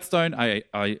 Hearthstone, I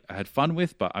had fun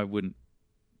with, but I wouldn't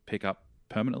pick up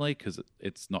permanently because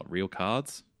it's not real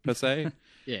cards, per se.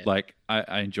 Yeah. Like,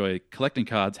 I enjoy collecting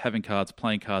cards, having cards,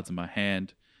 playing cards in my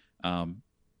hand. And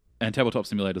Tabletop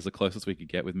Simulator is the closest we could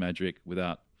get with Magic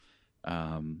without...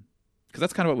 because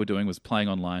that's kind of what we're doing, was playing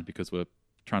online because we're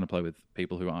trying to play with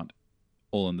people who aren't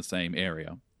all in the same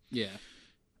area. Yeah.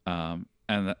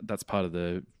 And that's part of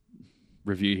the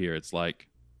review here. It's like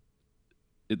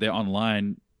their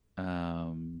online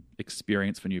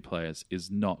experience for new players is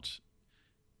not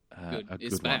a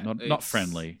good one, not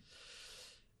friendly.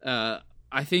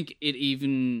 I think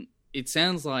it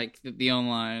sounds like that the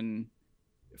online,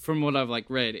 from what I've like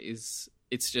read, it's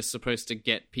just supposed to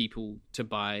get people to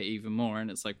buy even more. And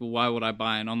it's like, well, why would I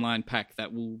buy an online pack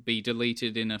that will be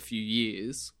deleted in a few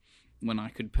years when I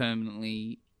could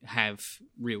permanently have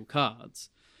real cards?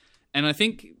 And I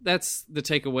think that's the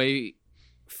takeaway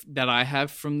that I have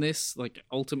from this. Like,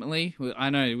 ultimately, I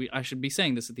know I should be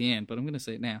saying this at the end, but I'm going to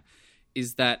say it now,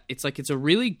 is that it's like, it's a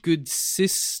really good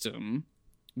system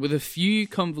with a few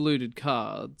convoluted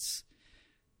cards,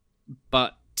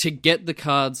 but to get the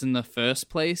cards in the first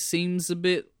place seems a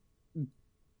bit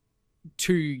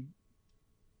too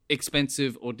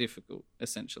expensive or difficult,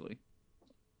 essentially.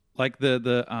 Like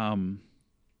the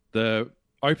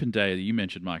open day that you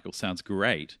mentioned, Michael, sounds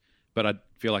great, but I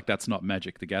feel like that's not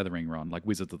Magic the Gathering run, like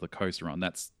Wizards of the Coast run.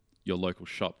 That's your local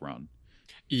shop run.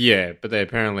 Yeah, but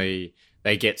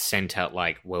they get sent out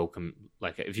like welcome.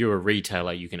 Like if you're a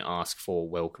retailer, you can ask for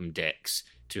welcome decks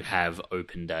to have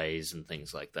open days and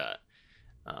things like that.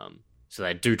 So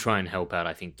they do try and help out,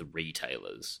 I think, the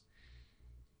retailers.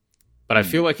 But I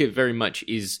feel like it very much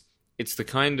is, it's the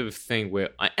kind of thing where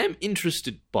I am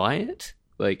interested by it.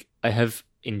 Like, I have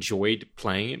enjoyed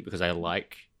playing it because I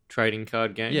like trading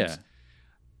card games. Yeah.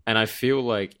 And I feel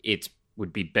like it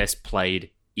would be best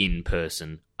played in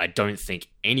person. I don't think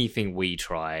anything we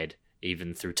tried,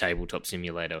 even through Tabletop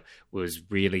Simulator, was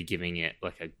really giving it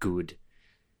like a good,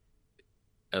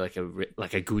 like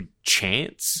a good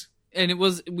chance. And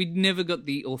we never got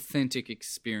the authentic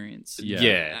experience.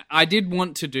 Yeah. I did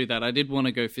want to do that. I did want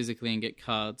to go physically and get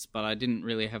cards, but I didn't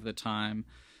really have the time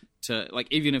to, like,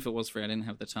 even if it was free, I didn't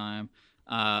have the time.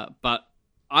 But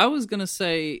I was going to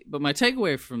say, but my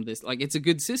takeaway from this, like, it's a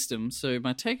good system. So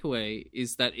my takeaway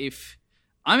is that if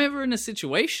I'm ever in a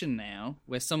situation now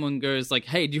where someone goes like,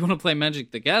 hey, do you want to play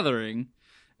Magic the Gathering?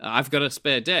 I've got a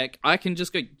spare deck. I can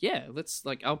just go, yeah,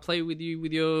 I'll play with you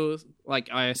with your, like,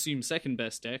 I assume second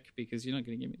best deck because you're not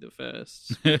going to give me the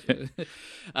first.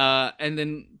 And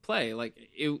then play. Like,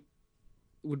 it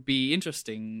would be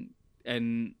interesting.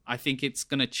 And I think it's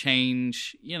going to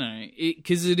change,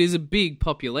 because it is a big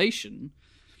population.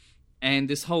 And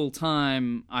this whole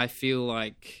time, I feel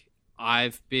like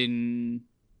I've been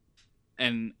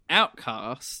an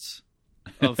outcast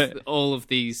of all of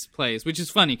these players, which is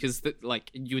funny because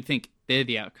you would think they're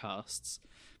the outcasts,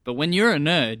 but when you're a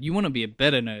nerd, you want to be a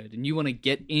better nerd and you want to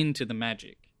get into the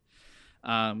Magic.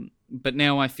 But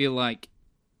now I feel like,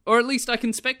 or at least I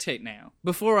can spectate now.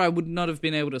 Before I would not have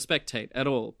been able to spectate at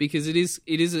all because it is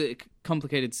a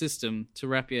complicated system to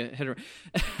wrap your head around.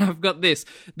 I've got this: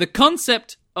 the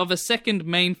concept of a second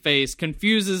main phase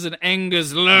confuses and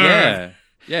angers learn.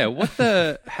 Yeah. What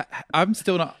the? I'm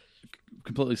still not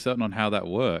completely certain on how that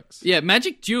works. Yeah,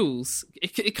 Magic Duels,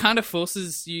 it kind of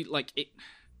forces you, like, it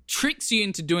tricks you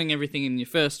into doing everything in your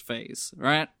first phase,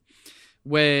 right?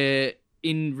 Where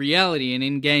in reality and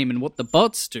in game, and what the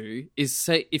bots do is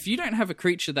say, if you don't have a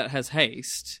creature that has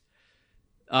haste,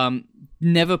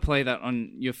 never play that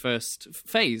on your first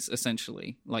phase,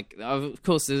 essentially. Like, of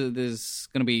course, there's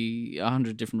going to be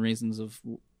 100 different reasons of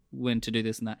when to do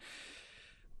this and that.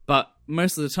 But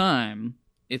most of the time,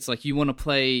 it's like you want to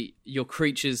play your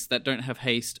creatures that don't have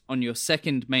haste on your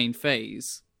second main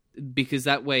phase, because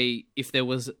that way, if there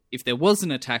was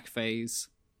an attack phase,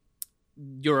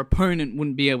 your opponent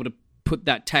wouldn't be able to put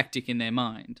that tactic in their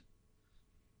mind.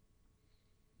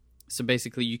 So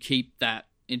basically, you keep that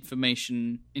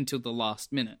information until the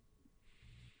last minute.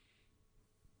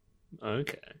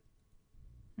 Okay.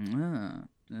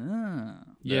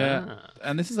 Yeah,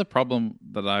 and this is a problem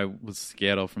that I was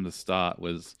scared of from the start.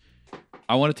 Was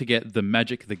I wanted to get the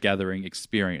Magic the Gathering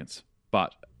experience,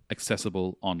 but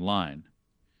accessible online,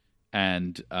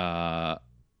 and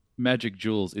Magic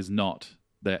Duels is not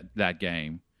that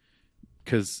game,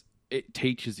 because it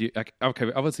teaches you.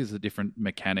 Okay, obviously it's a different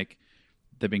mechanic.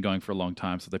 They've been going for a long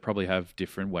time, so they probably have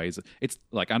different ways. It's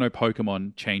like, I know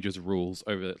Pokemon changes rules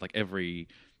over like every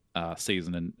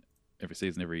season and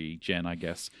every gen, I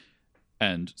guess.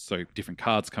 And so different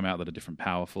cards come out that are different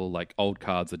powerful. Like old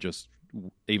cards are just,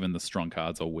 even the strong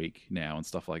cards are weak now and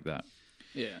stuff like that.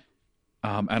 Yeah.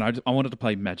 And I wanted to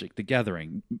play Magic the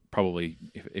Gathering, probably,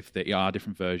 if there are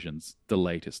different versions, the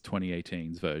latest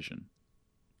 2018's version.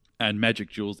 And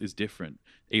Magic Duels is different.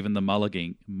 Even the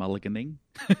mulliganing,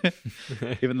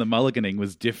 even the mulliganing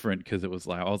was different, because it was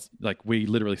like, we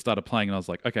literally started playing and I was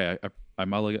like, okay, I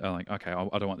mulligan. I'm like, okay,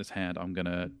 I don't want this hand.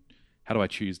 How do I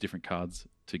choose different cards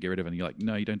to get rid of? And you're like,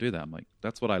 no, you don't do that. I'm like,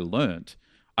 that's what I learned.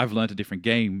 I've learned a different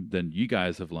game than you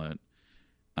guys have learned.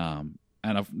 And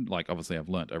obviously I've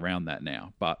learned around that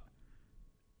now, but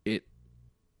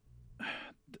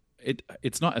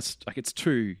it's not as like, it's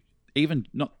too, even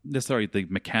not necessarily the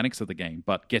mechanics of the game,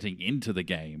 but getting into the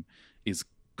game is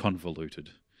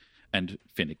convoluted and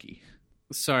finicky.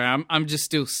 Sorry, I'm just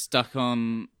still stuck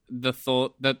on the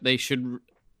thought that they should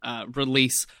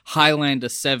release Highlander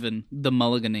 7, The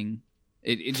Mulliganing.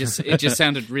 It just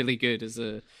sounded really good as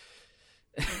a.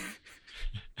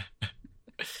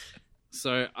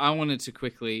 So I wanted to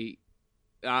quickly.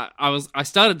 I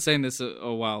started saying this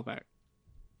a while back,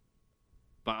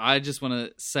 but I just want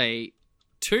to say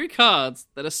 2 cards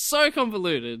that are so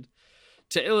convoluted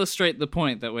to illustrate the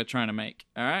point that we're trying to make.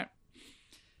 All right.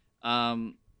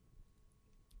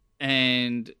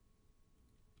 And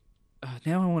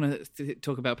now I want to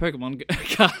talk about Pokemon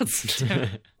cards.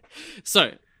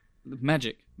 So,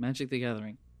 Magic the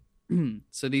Gathering.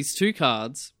 So these 2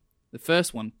 cards, the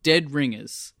first one, Dead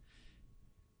Ringers.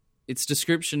 Its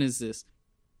description is this: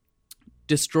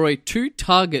 destroy 2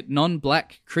 target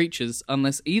non-black creatures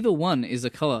unless either one is a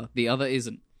color the other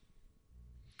isn't.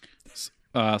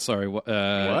 Sorry, what?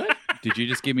 Did you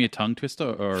just give me a tongue twister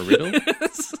or a riddle?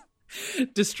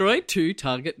 Destroy 2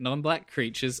 target non-black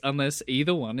creatures unless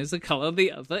either one is a color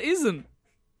the other isn't.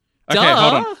 Okay, Duh.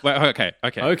 hold on. Wait, okay.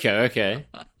 Okay.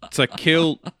 So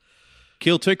kill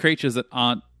 2 creatures that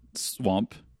aren't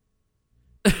swamp.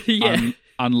 Yeah.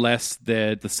 Unless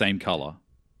they're the same color.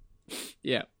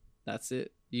 Yeah, that's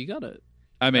it. You got it.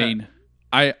 I mean,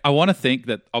 I want to think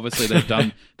that obviously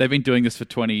they've been doing this for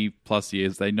 20 plus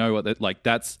years. They know what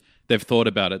they've thought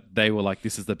about it. They were like,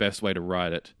 this is the best way to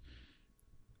write it.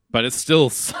 But it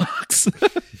still sucks.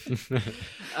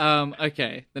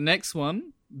 Okay, the next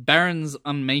one, Baron's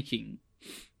Unmaking.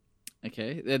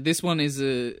 Okay, this one is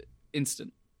a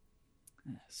instant.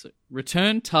 So,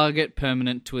 return target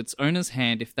permanent to its owner's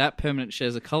hand if that permanent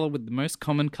shares a color with the most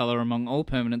common color among all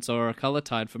permanents, or a color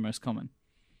tied for most common.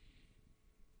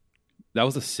 That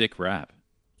was a sick rap.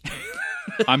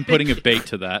 I'm putting a beat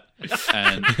to that,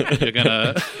 and you're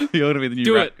gonna be the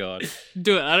new rap god.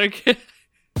 Do it. I don't care.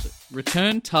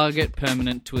 Return target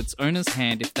permanent to its owner's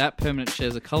hand if that permanent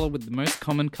shares a color with the most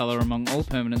common color among all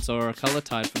permanents, or a color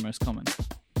tied for most common.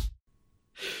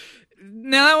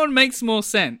 Now that one makes more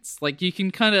sense. Like, you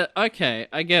can kind of, okay,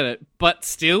 I get it. But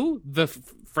still, the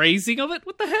phrasing of it,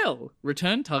 what the hell?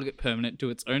 Return target permanent to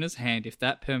its owner's hand if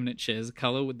that permanent shares a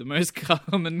color with the most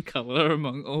common color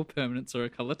among all permanents, or a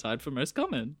color tied for most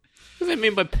common. What does that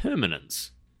mean by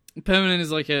permanence? Permanent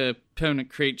is like a permanent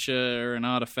creature or an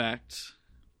artifact.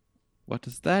 What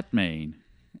does that mean?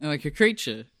 Like a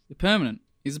creature. A permanent.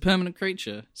 He's a permanent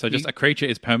creature. So just a creature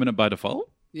is permanent by default?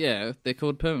 Yeah, they're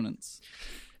called permanents.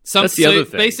 That's the other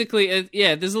thing. Basically,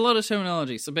 there's a lot of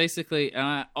terminology. So basically, and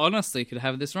I honestly could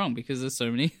have this wrong because there's so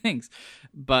many things.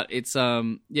 But it's,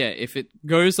 if it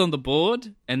goes on the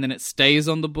board and then it stays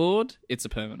on the board, it's a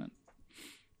permanent.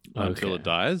 Until it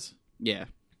dies? Yeah.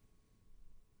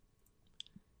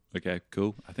 Okay,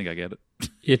 cool. I think I get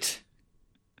it.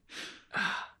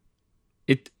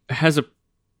 It has a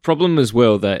problem as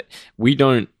well that we're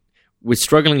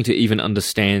struggling to even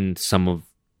understand some of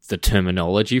the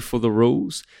terminology for the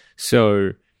rules.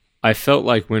 So I felt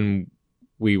like when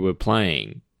we were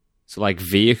playing, So like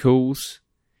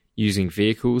using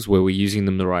vehicles, where we're using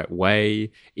them the right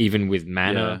way, even with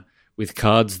mana, with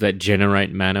cards that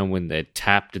generate mana when they're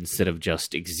tapped instead of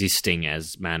just existing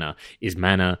as mana. Does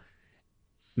mana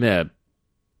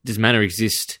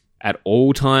exist at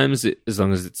all times as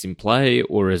long as it's in play,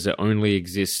 or does it only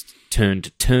exist turn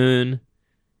to turn?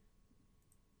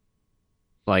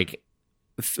 Like,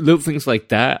 little things like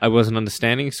that I wasn't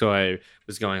understanding, so I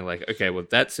was going like, okay, well,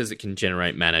 that says it can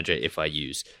generate mana if I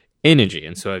use energy,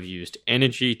 and so I've used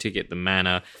energy to get the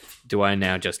mana. Do I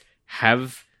now just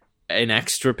have an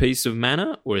extra piece of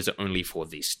mana, or is it only for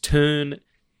this turn?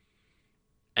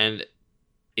 And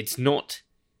it's not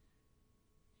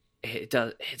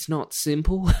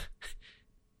simple.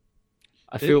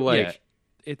 I feel like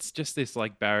it's just this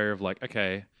like barrier of like,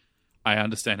 okay, I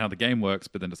understand how the game works,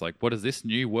 but then it's like, what does this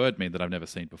new word mean that I've never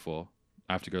seen before?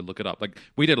 I have to go look it up. Like,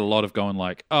 we did a lot of going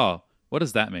like, oh, what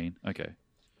does that mean? Okay,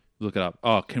 look it up.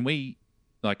 Oh, can we,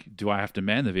 like, do I have to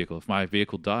man the vehicle? If my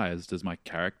vehicle dies, does my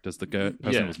character, does the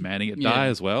person who's manning it die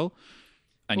as well?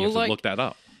 And you have to look that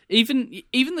up. Even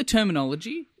the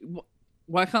terminology,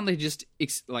 why can't they just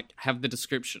have the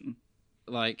description?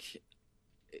 Like,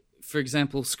 for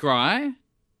example, scry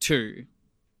 2.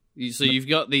 So you've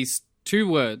got these 2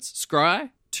 words,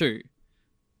 scry 2.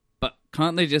 But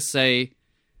can't they just say,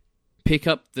 pick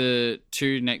up the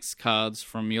 2 next cards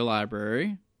from your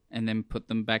library and then put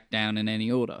them back down in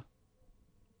any order?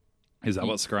 Is that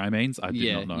what scry means? I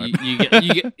did not know. You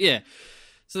get, yeah.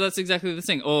 So that's exactly the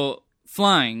thing. Or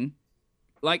flying,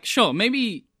 like, sure,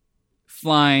 maybe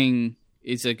flying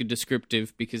is a good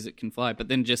descriptive because it can fly, but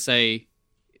then just say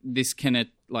this cannot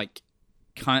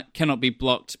be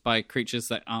blocked by creatures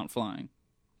that aren't flying.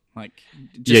 Like,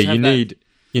 just you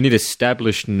need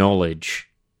established knowledge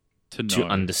to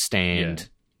understand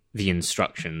the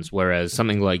instructions. Whereas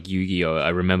something like Yu-Gi-Oh, I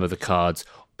remember the cards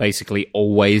basically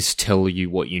always tell you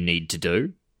what you need to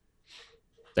do.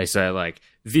 They say like,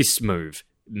 this move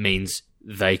means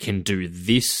they can do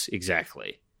this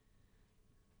exactly.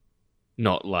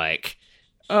 Not like,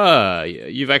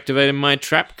 you've activated my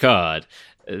trap card.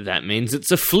 That means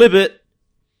it's a flibbit.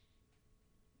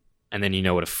 And then you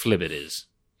know what a flibbit is.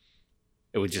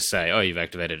 It would just say, you've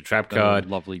activated a trap card.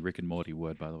 Lovely Rick and Morty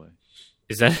word, by the way.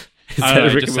 Is that I don't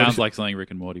know, it just sounds like something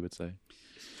Rick and Morty would say.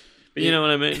 But you know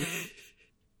what I mean?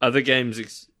 Other games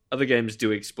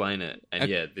do explain it.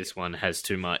 And this one has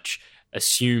too much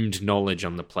assumed knowledge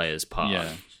on the player's part.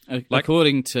 Yeah.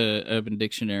 According to Urban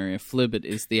Dictionary, a flibbit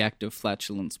is the act of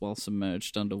flatulence while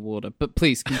submerged underwater. But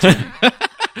please continue.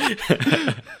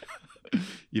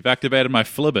 You've activated my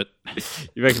flibbit.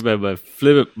 You've activated my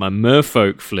flibbit, my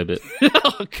merfolk flibbit.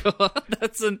 Oh, God.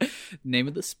 That's the name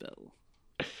of the spell.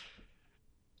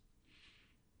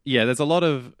 Yeah, there's a lot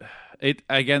of it.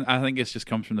 Again, I think it just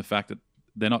comes from the fact that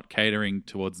they're not catering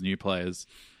towards new players.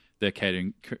 They're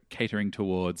catering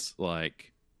towards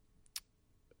like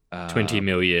 20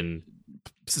 million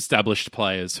established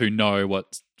players who know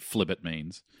what flibbit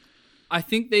means. I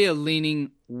think they are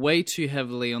leaning way too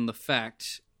heavily on the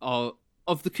fact of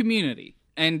the community.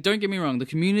 And don't get me wrong, the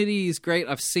community is great.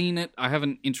 I've seen it. I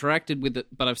haven't interacted with it,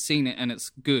 but I've seen it, and it's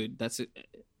good. That's it.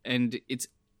 And it's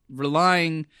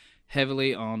relying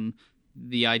heavily on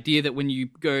the idea that when you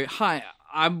go, hi,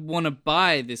 I want to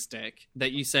buy this deck,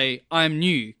 that you say, I'm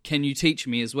new. Can you teach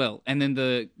me as well? And then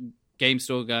the game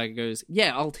store guy goes,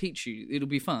 yeah, I'll teach you. It'll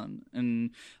be fun. And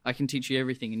I can teach you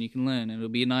everything, and you can learn. And it'll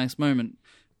be a nice moment.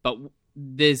 But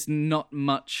there's not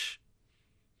much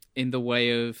in the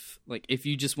way of, like, if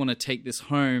you just want to take this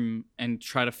home and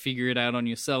try to figure it out on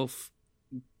yourself,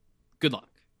 good luck.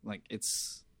 Like,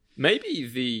 it's... Maybe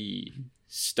the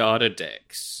starter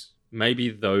decks, maybe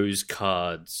those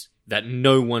cards that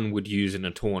no one would use in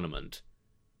a tournament,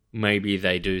 maybe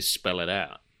they do spell it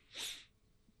out.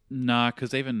 Nah,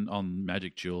 because even on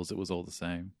Magic Duels, it was all the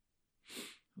same.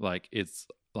 Like, it's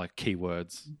like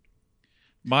keywords.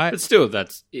 But still,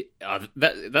 that's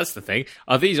the thing.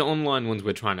 Are these online ones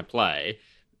we're trying to play?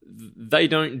 They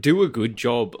don't do a good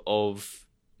job of.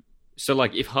 So,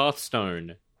 like, if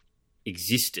Hearthstone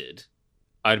existed,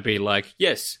 I'd be like,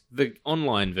 yes, the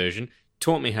online version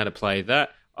taught me how to play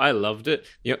that. I loved it.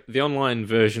 The online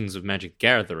versions of Magic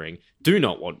Gathering do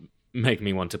not make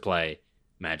me want to play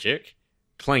Magic.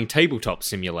 Playing Tabletop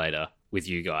Simulator with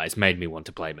you guys made me want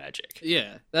to play Magic.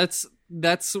 Yeah, that's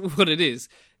what it is.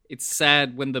 It's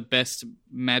sad when the best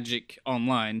Magic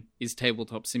online is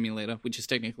Tabletop Simulator, which is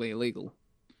technically illegal.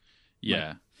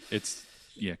 Yeah, it's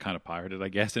kind of pirated, I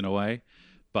guess, in a way.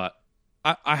 But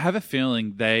I have a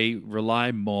feeling they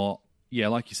rely more,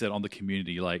 like you said, on the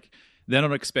community. Like, they're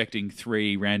not expecting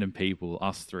 3 random people,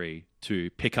 us 3, to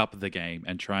pick up the game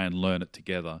and try and learn it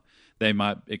together. they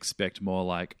might expect more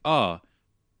like, oh,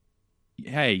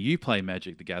 hey, you play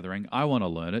Magic the Gathering. I want to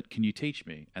learn it. Can you teach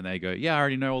me? And they go, yeah, I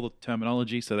already know all the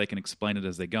terminology, so they can explain it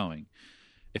as they're going.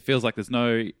 It feels like there's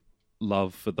no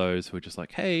love for those who are just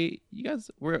like, hey, you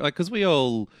guys, we're like, because we're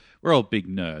all big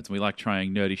nerds. We like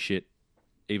trying nerdy shit,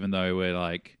 even though we're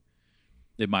like,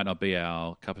 it might not be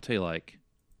our cup of tea. Like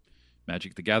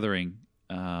Magic the Gathering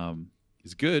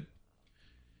is good,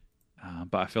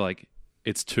 but I feel like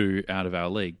it's too out of our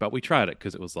league. But we tried it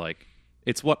because it was like,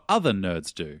 it's what other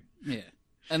nerds do. Yeah.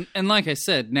 And like I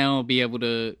said, now I'll be able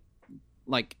to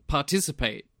like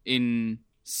participate in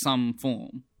some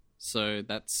form. So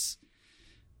that's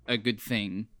a good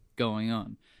thing going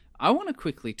on. I want to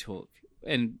quickly talk,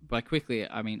 and by quickly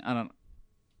I mean I don't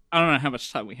know how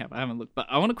much time we have. I haven't looked, but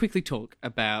I want to quickly talk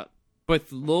about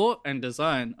both lore and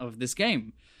design of this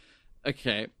game.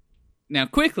 Okay. Now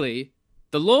quickly,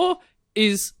 the lore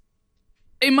is,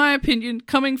 in my opinion,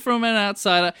 coming from an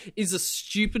outsider, is the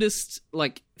stupidest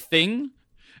like thing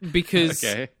because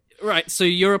Okay. right, so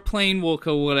you're a planewalker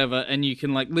or whatever, and you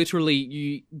can like literally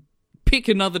you pick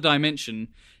another dimension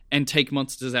and take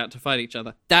monsters out to fight each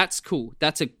other. That's cool.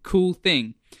 That's a cool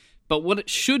thing. But what it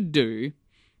should do,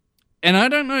 and I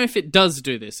don't know if it does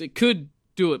do this, it could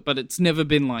do it, but it's never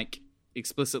been like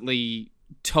explicitly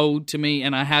told to me,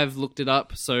 and I have looked it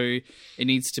up, so it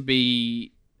needs to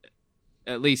be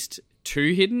at least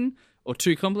too hidden or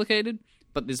too complicated.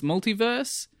 But this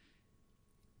multiverse,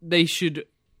 they should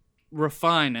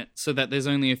refine it so that there's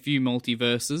only a few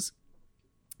multiverses,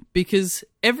 because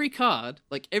every card,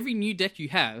 like every new deck you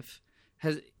have,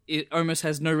 it almost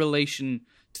has no relation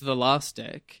to the last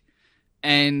deck.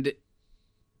 And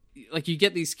like you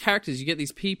get these characters, you get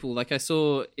these people. Like I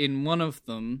saw in one of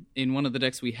them, in one of the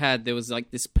decks we had, there was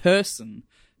like this person,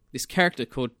 this character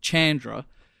called Chandra,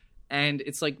 and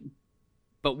it's like,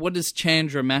 but what does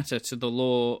Chandra matter to the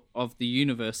lore of the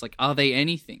universe? Like, are they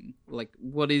anything? Like,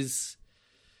 what is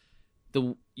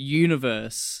the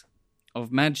universe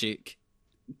of Magic?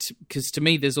 Because to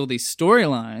me, there's all these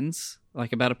storylines,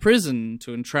 like about a prison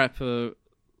to entrap a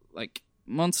like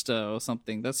monster or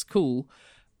something. That's cool.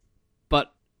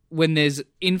 But when there's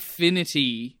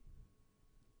infinity,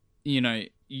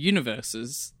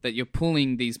 universes that you're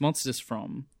pulling these monsters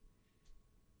from,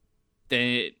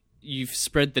 you've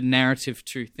spread the narrative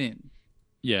too thin.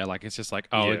 Yeah, like it's just like,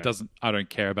 oh, Yeah. it doesn't. I don't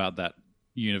care about that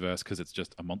universe because it's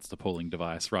just a monster pulling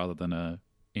device rather than a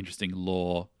interesting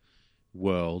lore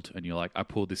world. And you're like, I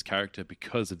pulled this character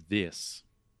because of this.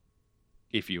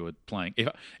 If you were playing,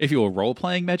 if you were role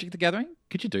playing Magic the Gathering,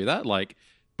 could you do that? Like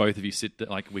both of you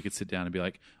we could sit down and be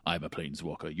like, I'm a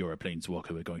planeswalker, you're a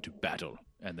planeswalker, we're going to battle,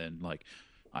 and then like,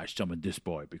 I summoned this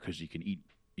boy because he can eat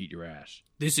your ass.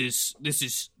 This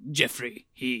is Jeffrey.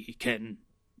 He can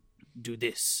do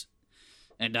this,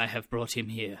 and I have brought him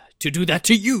here to do that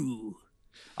to you.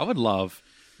 I would love.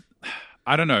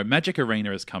 I don't know. Magic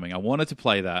Arena is coming. I wanted to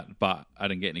play that, but I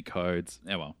didn't get any codes.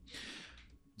 Yeah, well,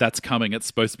 that's coming. It's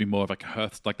supposed to be more of like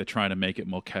Hearthstone. Like they're trying to make it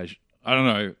more casual. I don't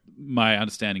know. My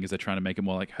understanding is they're trying to make it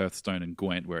more like Hearthstone and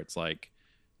Gwent, where it's like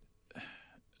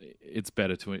it's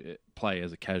better to play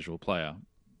as a casual player.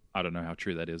 I don't know how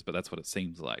true that is, but that's what it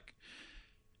seems like.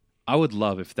 I would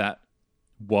love if that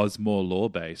was more lore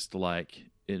based, like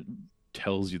it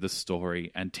tells you the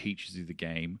story and teaches you the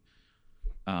game.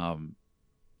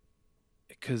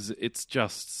 Because it's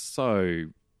just so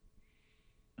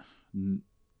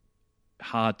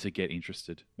hard to get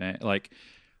interested, man. Like,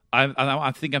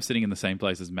 I think I'm sitting in the same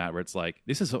place as Matt, where it's like,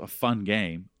 this is a fun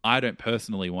game. I don't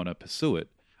personally want to pursue it.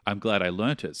 I'm glad I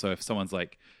learnt it. So if someone's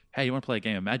like, hey, you want to play a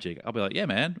game of Magic? I'll be like, yeah,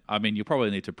 man. I mean, you'll probably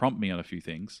need to prompt me on a few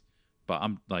things, but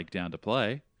I'm like down to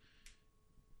play.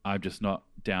 I'm just not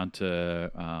down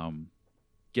to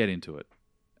get into it.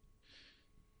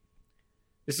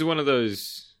 This is one of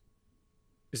those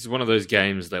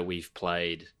games that we've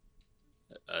played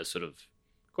sort of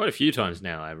quite a few times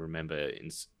now. I remember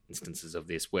instances of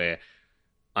this where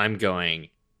I'm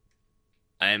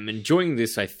enjoying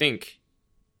this, I think,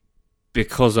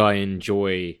 because I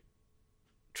enjoy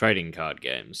trading card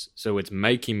games. So it's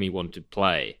making me want to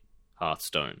play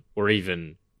Hearthstone, or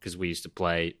even because we used to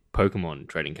play Pokemon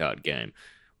trading card game,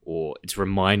 or it's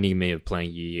reminding me of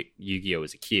playing Yu-Gi-Oh!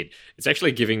 As a kid. It's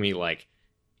actually giving me like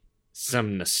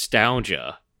some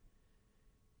nostalgia,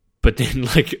 but then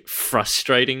like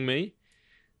frustrating me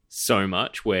so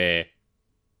much, where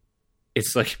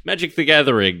it's like Magic the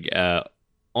Gathering,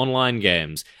 online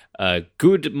games, a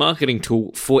good marketing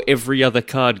tool for every other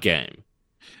card game.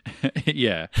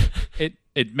 Yeah.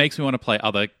 It makes me want to play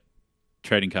other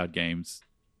trading card games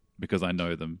because I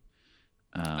know them.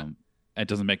 It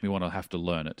doesn't make me want to have to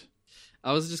learn it.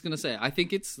 I was just gonna say, I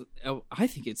think it's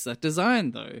that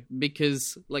design though,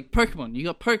 because like Pokemon,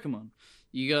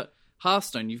 you got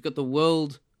Hearthstone, you've got the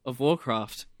World of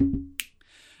Warcraft,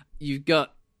 you've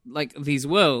got like these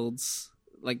worlds.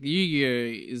 Like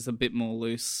Yu-Gi-Oh is a bit more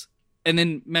loose, and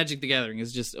then Magic the Gathering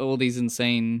is just all these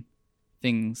insane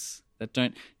things that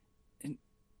don't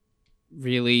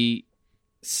really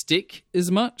stick as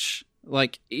much.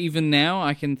 Like, even now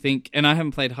I can think, and I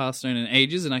haven't played Hearthstone in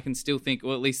ages, and I can still think,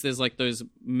 well, at least there's like those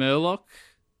Murloc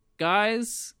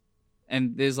guys,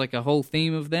 and there's like a whole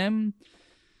theme of them.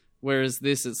 Whereas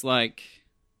this, it's like,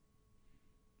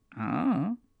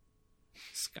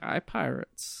 Sky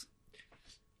Pirates.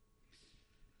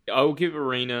 I'll give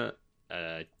Arena.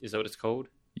 Is that what it's called?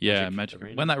 Yeah, Magic.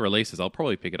 When that releases, I'll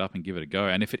probably pick it up and give it a go.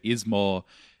 And if it is more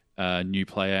new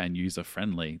player and user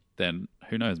friendly, then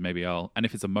who knows? Maybe I'll. And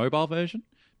if it's a mobile version,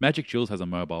 Magic Jewels has a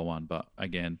mobile one, but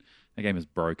again, the game is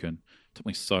broken. It took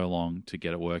me so long to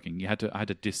get it working. I had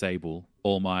to disable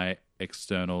all my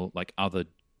external, like, other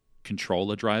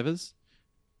controller drivers.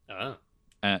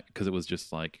 Because it was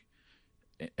just like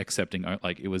accepting,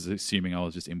 like, it was assuming I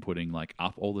was just inputting like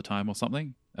up all the time or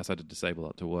something. I had to disable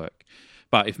it to work.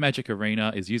 But if Magic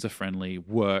Arena is user friendly,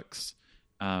 works,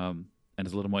 and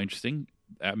is a little more interesting,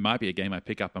 it might be a game I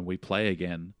pick up and we play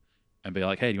again and be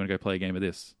like, hey, do you want to go play a game of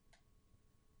this?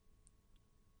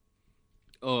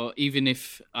 Or even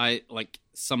if I like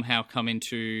somehow come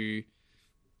into,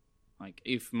 like,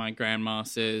 if my grandma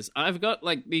says, I've got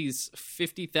like these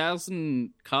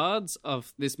 50,000 cards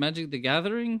of this Magic the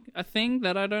Gathering, a thing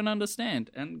that I don't understand,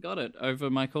 and got it over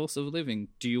my course of living.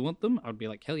 Do you want them? I'd be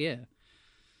like, hell yeah.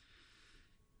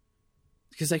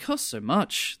 Because they cost so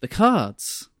much, the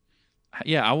cards.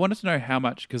 Yeah, I wanted to know how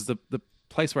much, because the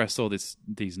place where I saw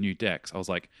these new decks, I was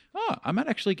like, oh, I might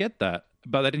actually get that,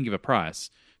 but they didn't give a price.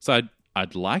 So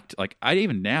I'd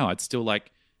still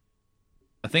like,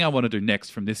 the thing I want to do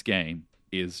next from this game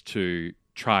is to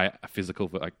try a physical,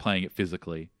 like playing it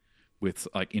physically with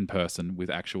like in person with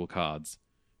actual cards.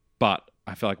 But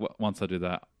I feel like once I do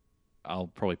that, I'll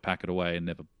probably pack it away and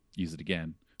never use it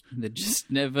again. They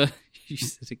just never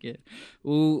use it again.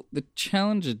 Well, the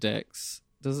Challenger decks,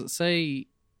 does it say,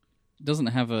 doesn't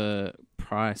have a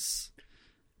price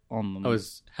on them? I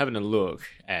was having a look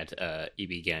at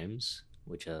EB Games,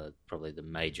 which are probably the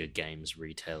major games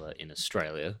retailer in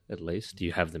Australia, at least.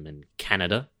 You have them in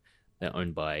Canada. They're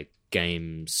owned by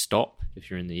GameStop, if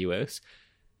you're in the US.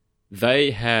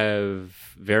 They have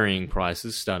varying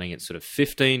prices, starting at sort of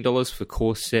 $15 for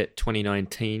Core Set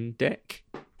 2019 deck,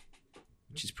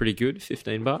 which is pretty good,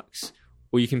 $15.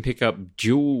 Or you can pick up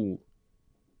dual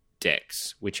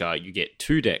decks, which are, you get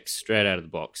 2 decks straight out of the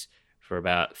box for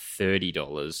about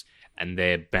 $30, and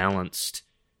they're balanced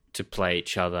to play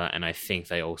each other, and I think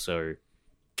they also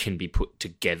can be put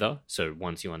together. So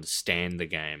once you understand the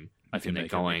game, I think they're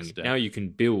going, now you can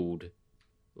build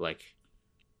like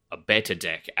a better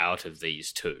deck out of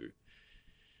these two,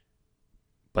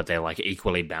 but they're like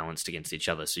equally balanced against each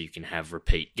other, so you can have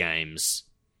repeat games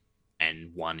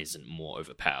and one isn't more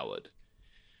overpowered.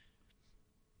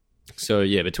 So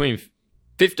yeah, between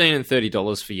 $15 and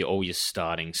 $30 for all your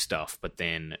starting stuff, but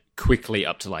then quickly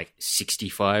up to like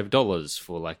 $65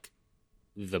 for like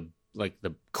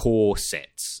the core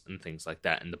sets and things like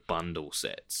that, and the bundle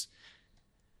sets.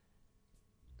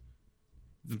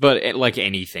 But like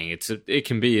anything, it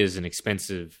can be as an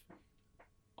expensive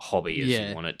hobby as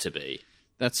you want it to be.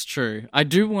 That's true. I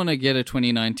do want to get a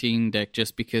 2019 deck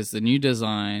just because the new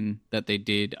design that they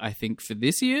did, I think, for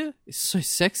this year is so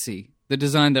sexy. The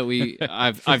design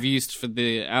that I've used for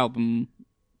the album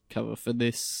cover for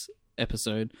this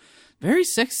episode, very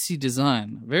sexy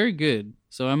design, very good.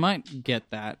 So I might get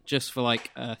that just for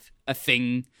like a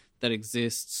thing that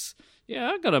exists. Yeah,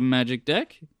 I got a Magic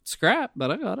deck. It's crap,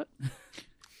 but I got it.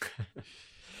 Okay.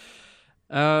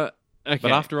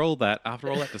 But after all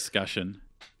that discussion,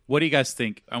 what do you guys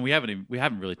think? And we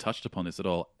haven't really touched upon this at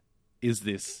all. Is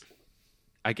this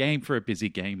a game for a busy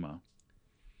gamer?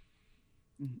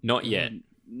 Not yet.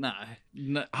 No,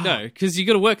 because you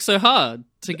got to work so hard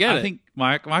to get it. I think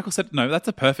Michael said no. That's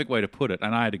a perfect way to put it,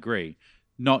 and I'd agree.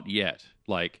 Not yet.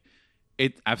 Like,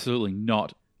 it's absolutely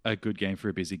not a good game for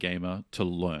a busy gamer to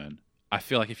learn. I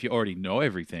feel like if you already know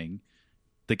everything,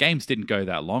 the games didn't go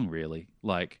that long, really.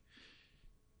 Like,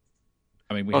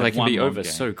 I mean, they can be over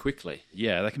so quickly.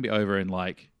 Yeah, they can be over in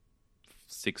like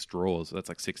 6 draws. That's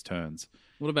like 6 turns.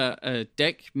 What about a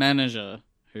deck manager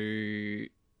who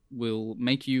will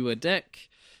make you a deck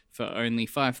for only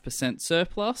 5%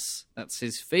 surplus? That's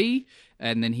his fee,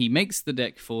 and then he makes the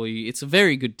deck for you. It's a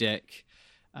very good deck,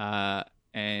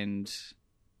 and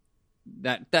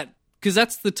that because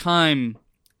that's the time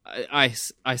I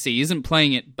see. Isn't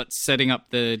playing it, but setting up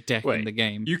the deck in the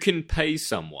game. You can pay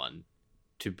someone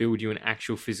to build you an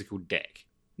actual physical deck.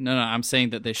 No, I'm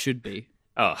saying that there should be.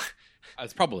 Oh,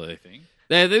 It's probably a thing.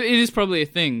 It is probably a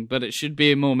thing, but it should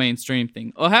be a more mainstream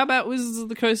thing. Or how about Wizards of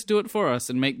the Coast do it for us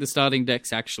and make the starting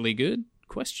decks actually good?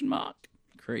 Question mark.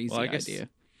 Crazy Well, I guess- idea.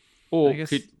 or I guess-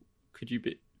 could you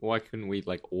be? Why couldn't we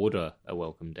order a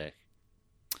welcome deck?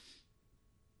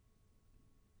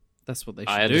 That's what they should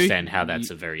do. I understand how that's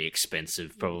a very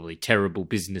expensive, probably terrible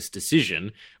business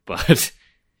decision, but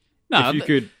No, if you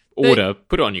could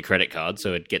put it on your credit card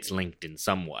so it gets linked in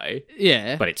some way,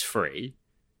 yeah, but it's free.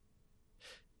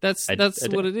 that's I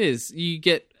what it is. You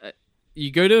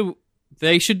go to.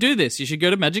 They should do this. You should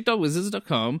go to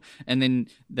magic.wizards.com and then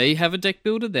they have a deck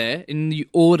builder there and you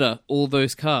order all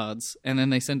those cards and then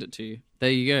they send it to you. There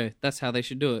you go. That's how they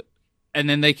should do it. And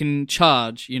then they can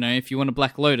charge, if you want a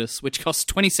Black Lotus, which costs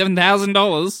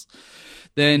 $27,000,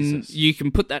 then Jesus. you can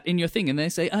put that in your thing and they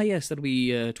say, yes, that'll be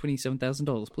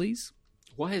 $27,000, please.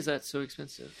 Why is that so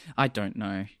expensive? I don't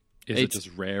know. Is it It's-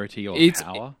 just rarity or it's-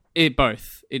 power?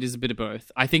 Both. It is a bit of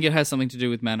both. I think it has something to do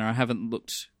with mana. I haven't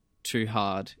looked too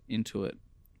hard into it.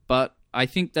 But I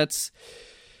think that's...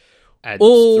 Add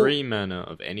All- 3 mana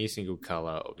of any single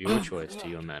color of your choice to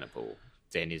your mana pool,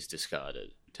 then is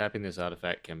discarded. Tapping this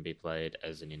artifact can be played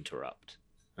as an interrupt.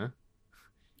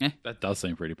 That does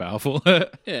seem pretty powerful.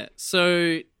 Yeah,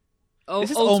 so...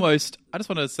 This is almost. I just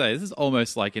want to say this is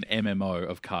almost like an MMO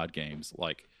of card games,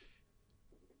 like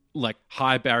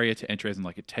high barrier to entry, and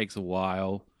it takes a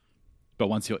while. But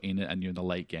once you're in it and you're in the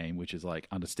late game, which is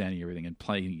understanding everything and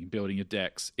playing and building your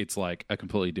decks, it's like a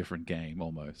completely different game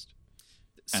almost.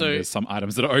 And So there's some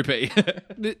items that are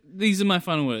OP. these are my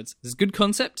final words. It's a good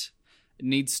concept. It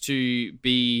needs to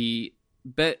be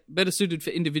better suited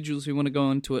for individuals who want to go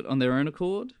into it on their own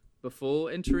accord before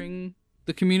entering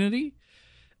the community.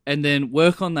 And then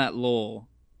work on that lore.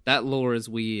 That lore is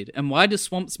weird. And why do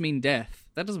swamps mean death?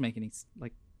 That doesn't make any...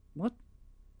 what?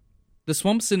 The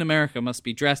swamps in America must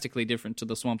be drastically different to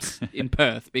the swamps in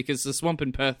Perth, because the swamp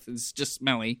in Perth is just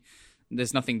smelly.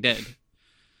 There's nothing dead.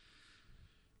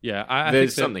 Yeah, I There's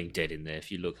think that- something dead in there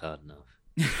if you look hard enough.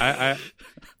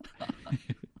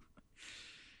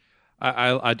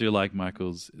 I do like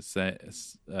Michael's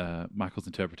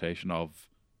interpretation of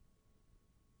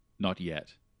not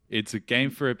yet. It's a game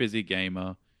for a busy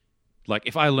gamer. Like,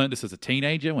 if I learned this as a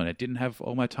teenager when I didn't have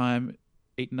all my time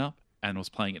eaten up and was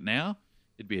playing it now,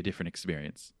 it'd be a different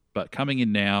experience. But coming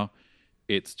in now,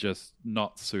 it's just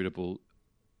not suitable.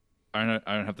 I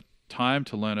don't have the time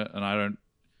to learn it, and I don't.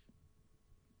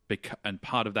 And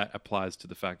part of that applies to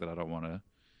the fact that I don't want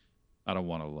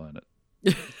to learn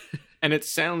it. And it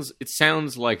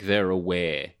sounds like they're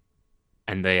aware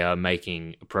and they are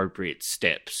making appropriate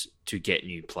steps to get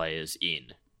new players in.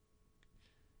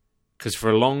 Because for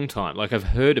a long time, I've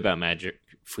heard about Magic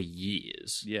for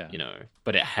years, Yeah.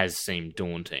 but it has seemed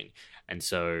daunting. And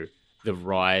so the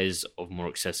rise of more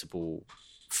accessible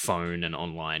phone and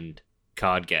online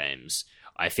card games,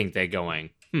 I think they're going,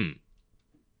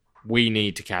 we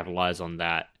need to capitalize on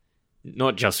that,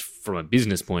 not just from a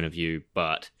business point of view,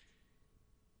 but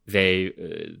they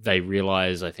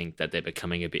realize, I think, that they're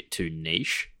becoming a bit too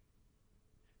niche.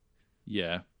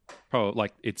 Yeah, probably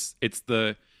it's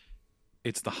the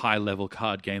high level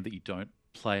card game that you don't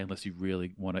play unless you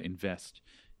really want to invest.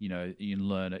 You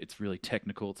learn it. It's really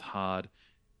technical. It's hard.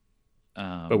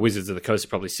 But Wizards of the Coast are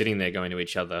probably sitting there going to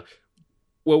each other,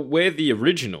 well, we're the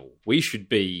original. We should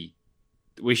be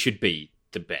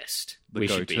the best. We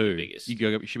should be the biggest.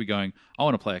 You should be going, I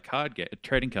want to play a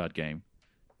trading card game.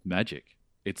 Magic.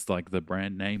 It's like the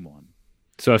brand name one.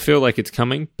 So I feel like it's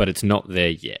coming, but it's not there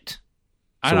yet.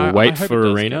 So And we'll I wait hope for it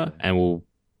does Arena, get there. and we'll...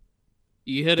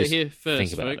 You heard it Just here first,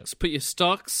 think about folks. Put your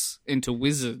stocks into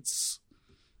Wizards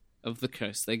of the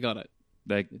Coast. They got it.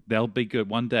 They'll be good.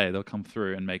 One day they'll come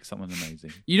through and make something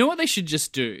amazing. You know what they should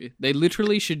just do? They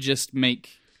literally should just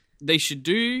make... They should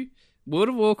do World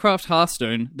of Warcraft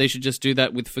Hearthstone. They should just do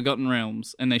that with Forgotten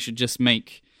Realms. And they should just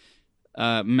make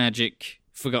Magic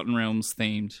Forgotten Realms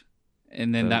themed.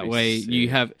 And then That'd that be way you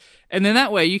sick. have... And then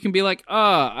that way you can be like,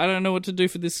 I don't know what to do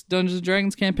for this Dungeons &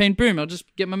 Dragons campaign. Boom, I'll just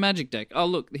get my Magic deck. Oh,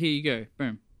 look, here you go.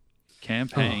 Boom.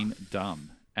 Campaign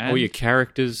done. And all your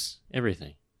characters,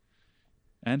 everything.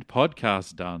 and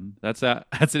podcast done. That's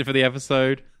it for the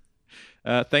episode.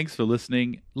 Thanks for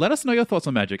listening. Let us know your thoughts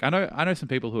on Magic. I know some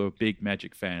people who are big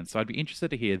Magic fans, so I'd be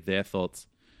interested to hear their thoughts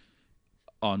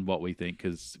on what we think,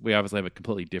 because we obviously have a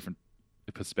completely different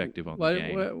perspective on the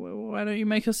game. Why don't you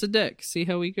make us a deck? See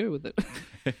how we go with it.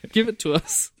 Give it to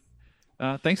us.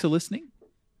 Thanks for listening.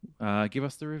 Give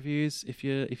us the reviews if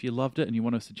you loved it and you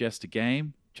want to suggest a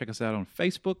game. check us out on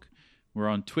Facebook. We're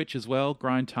on Twitch as well,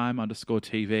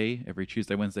 grindtime_TV, every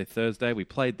Tuesday, Wednesday, Thursday. We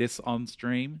played this on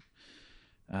stream.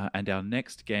 And our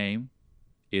next game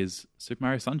is Super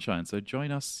Mario Sunshine, so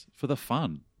join us for the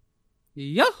fun.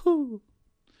 Yahoo!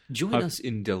 Join us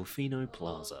in Delfino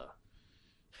Plaza.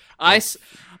 I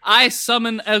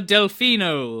summon El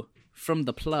Delfino from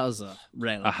the plaza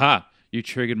realm. Aha! You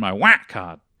triggered my whack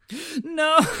card.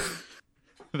 No!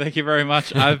 Thank you very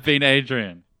much. I've been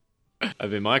Adrian.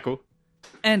 I've been Michael.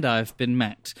 And I've been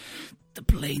Matt, the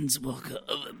Planeswalker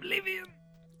of Oblivion.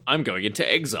 I'm going into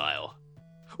exile.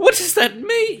 What does that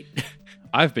mean?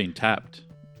 I've been tapped.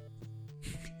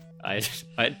 I'd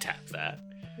tap that.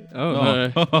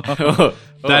 Oh.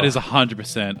 That is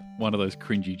 100% one of those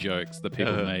cringy jokes that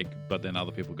people make, but then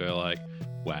other people go like,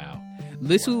 wow.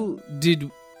 Little did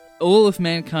all of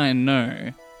mankind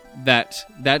know that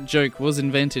that joke was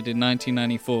invented in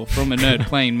 1994 from a nerd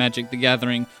playing Magic the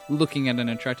Gathering, looking at an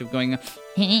attractive going,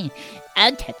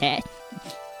 I'll tap that.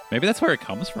 Maybe that's where it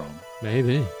comes from.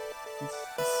 Maybe.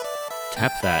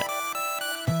 Tap that.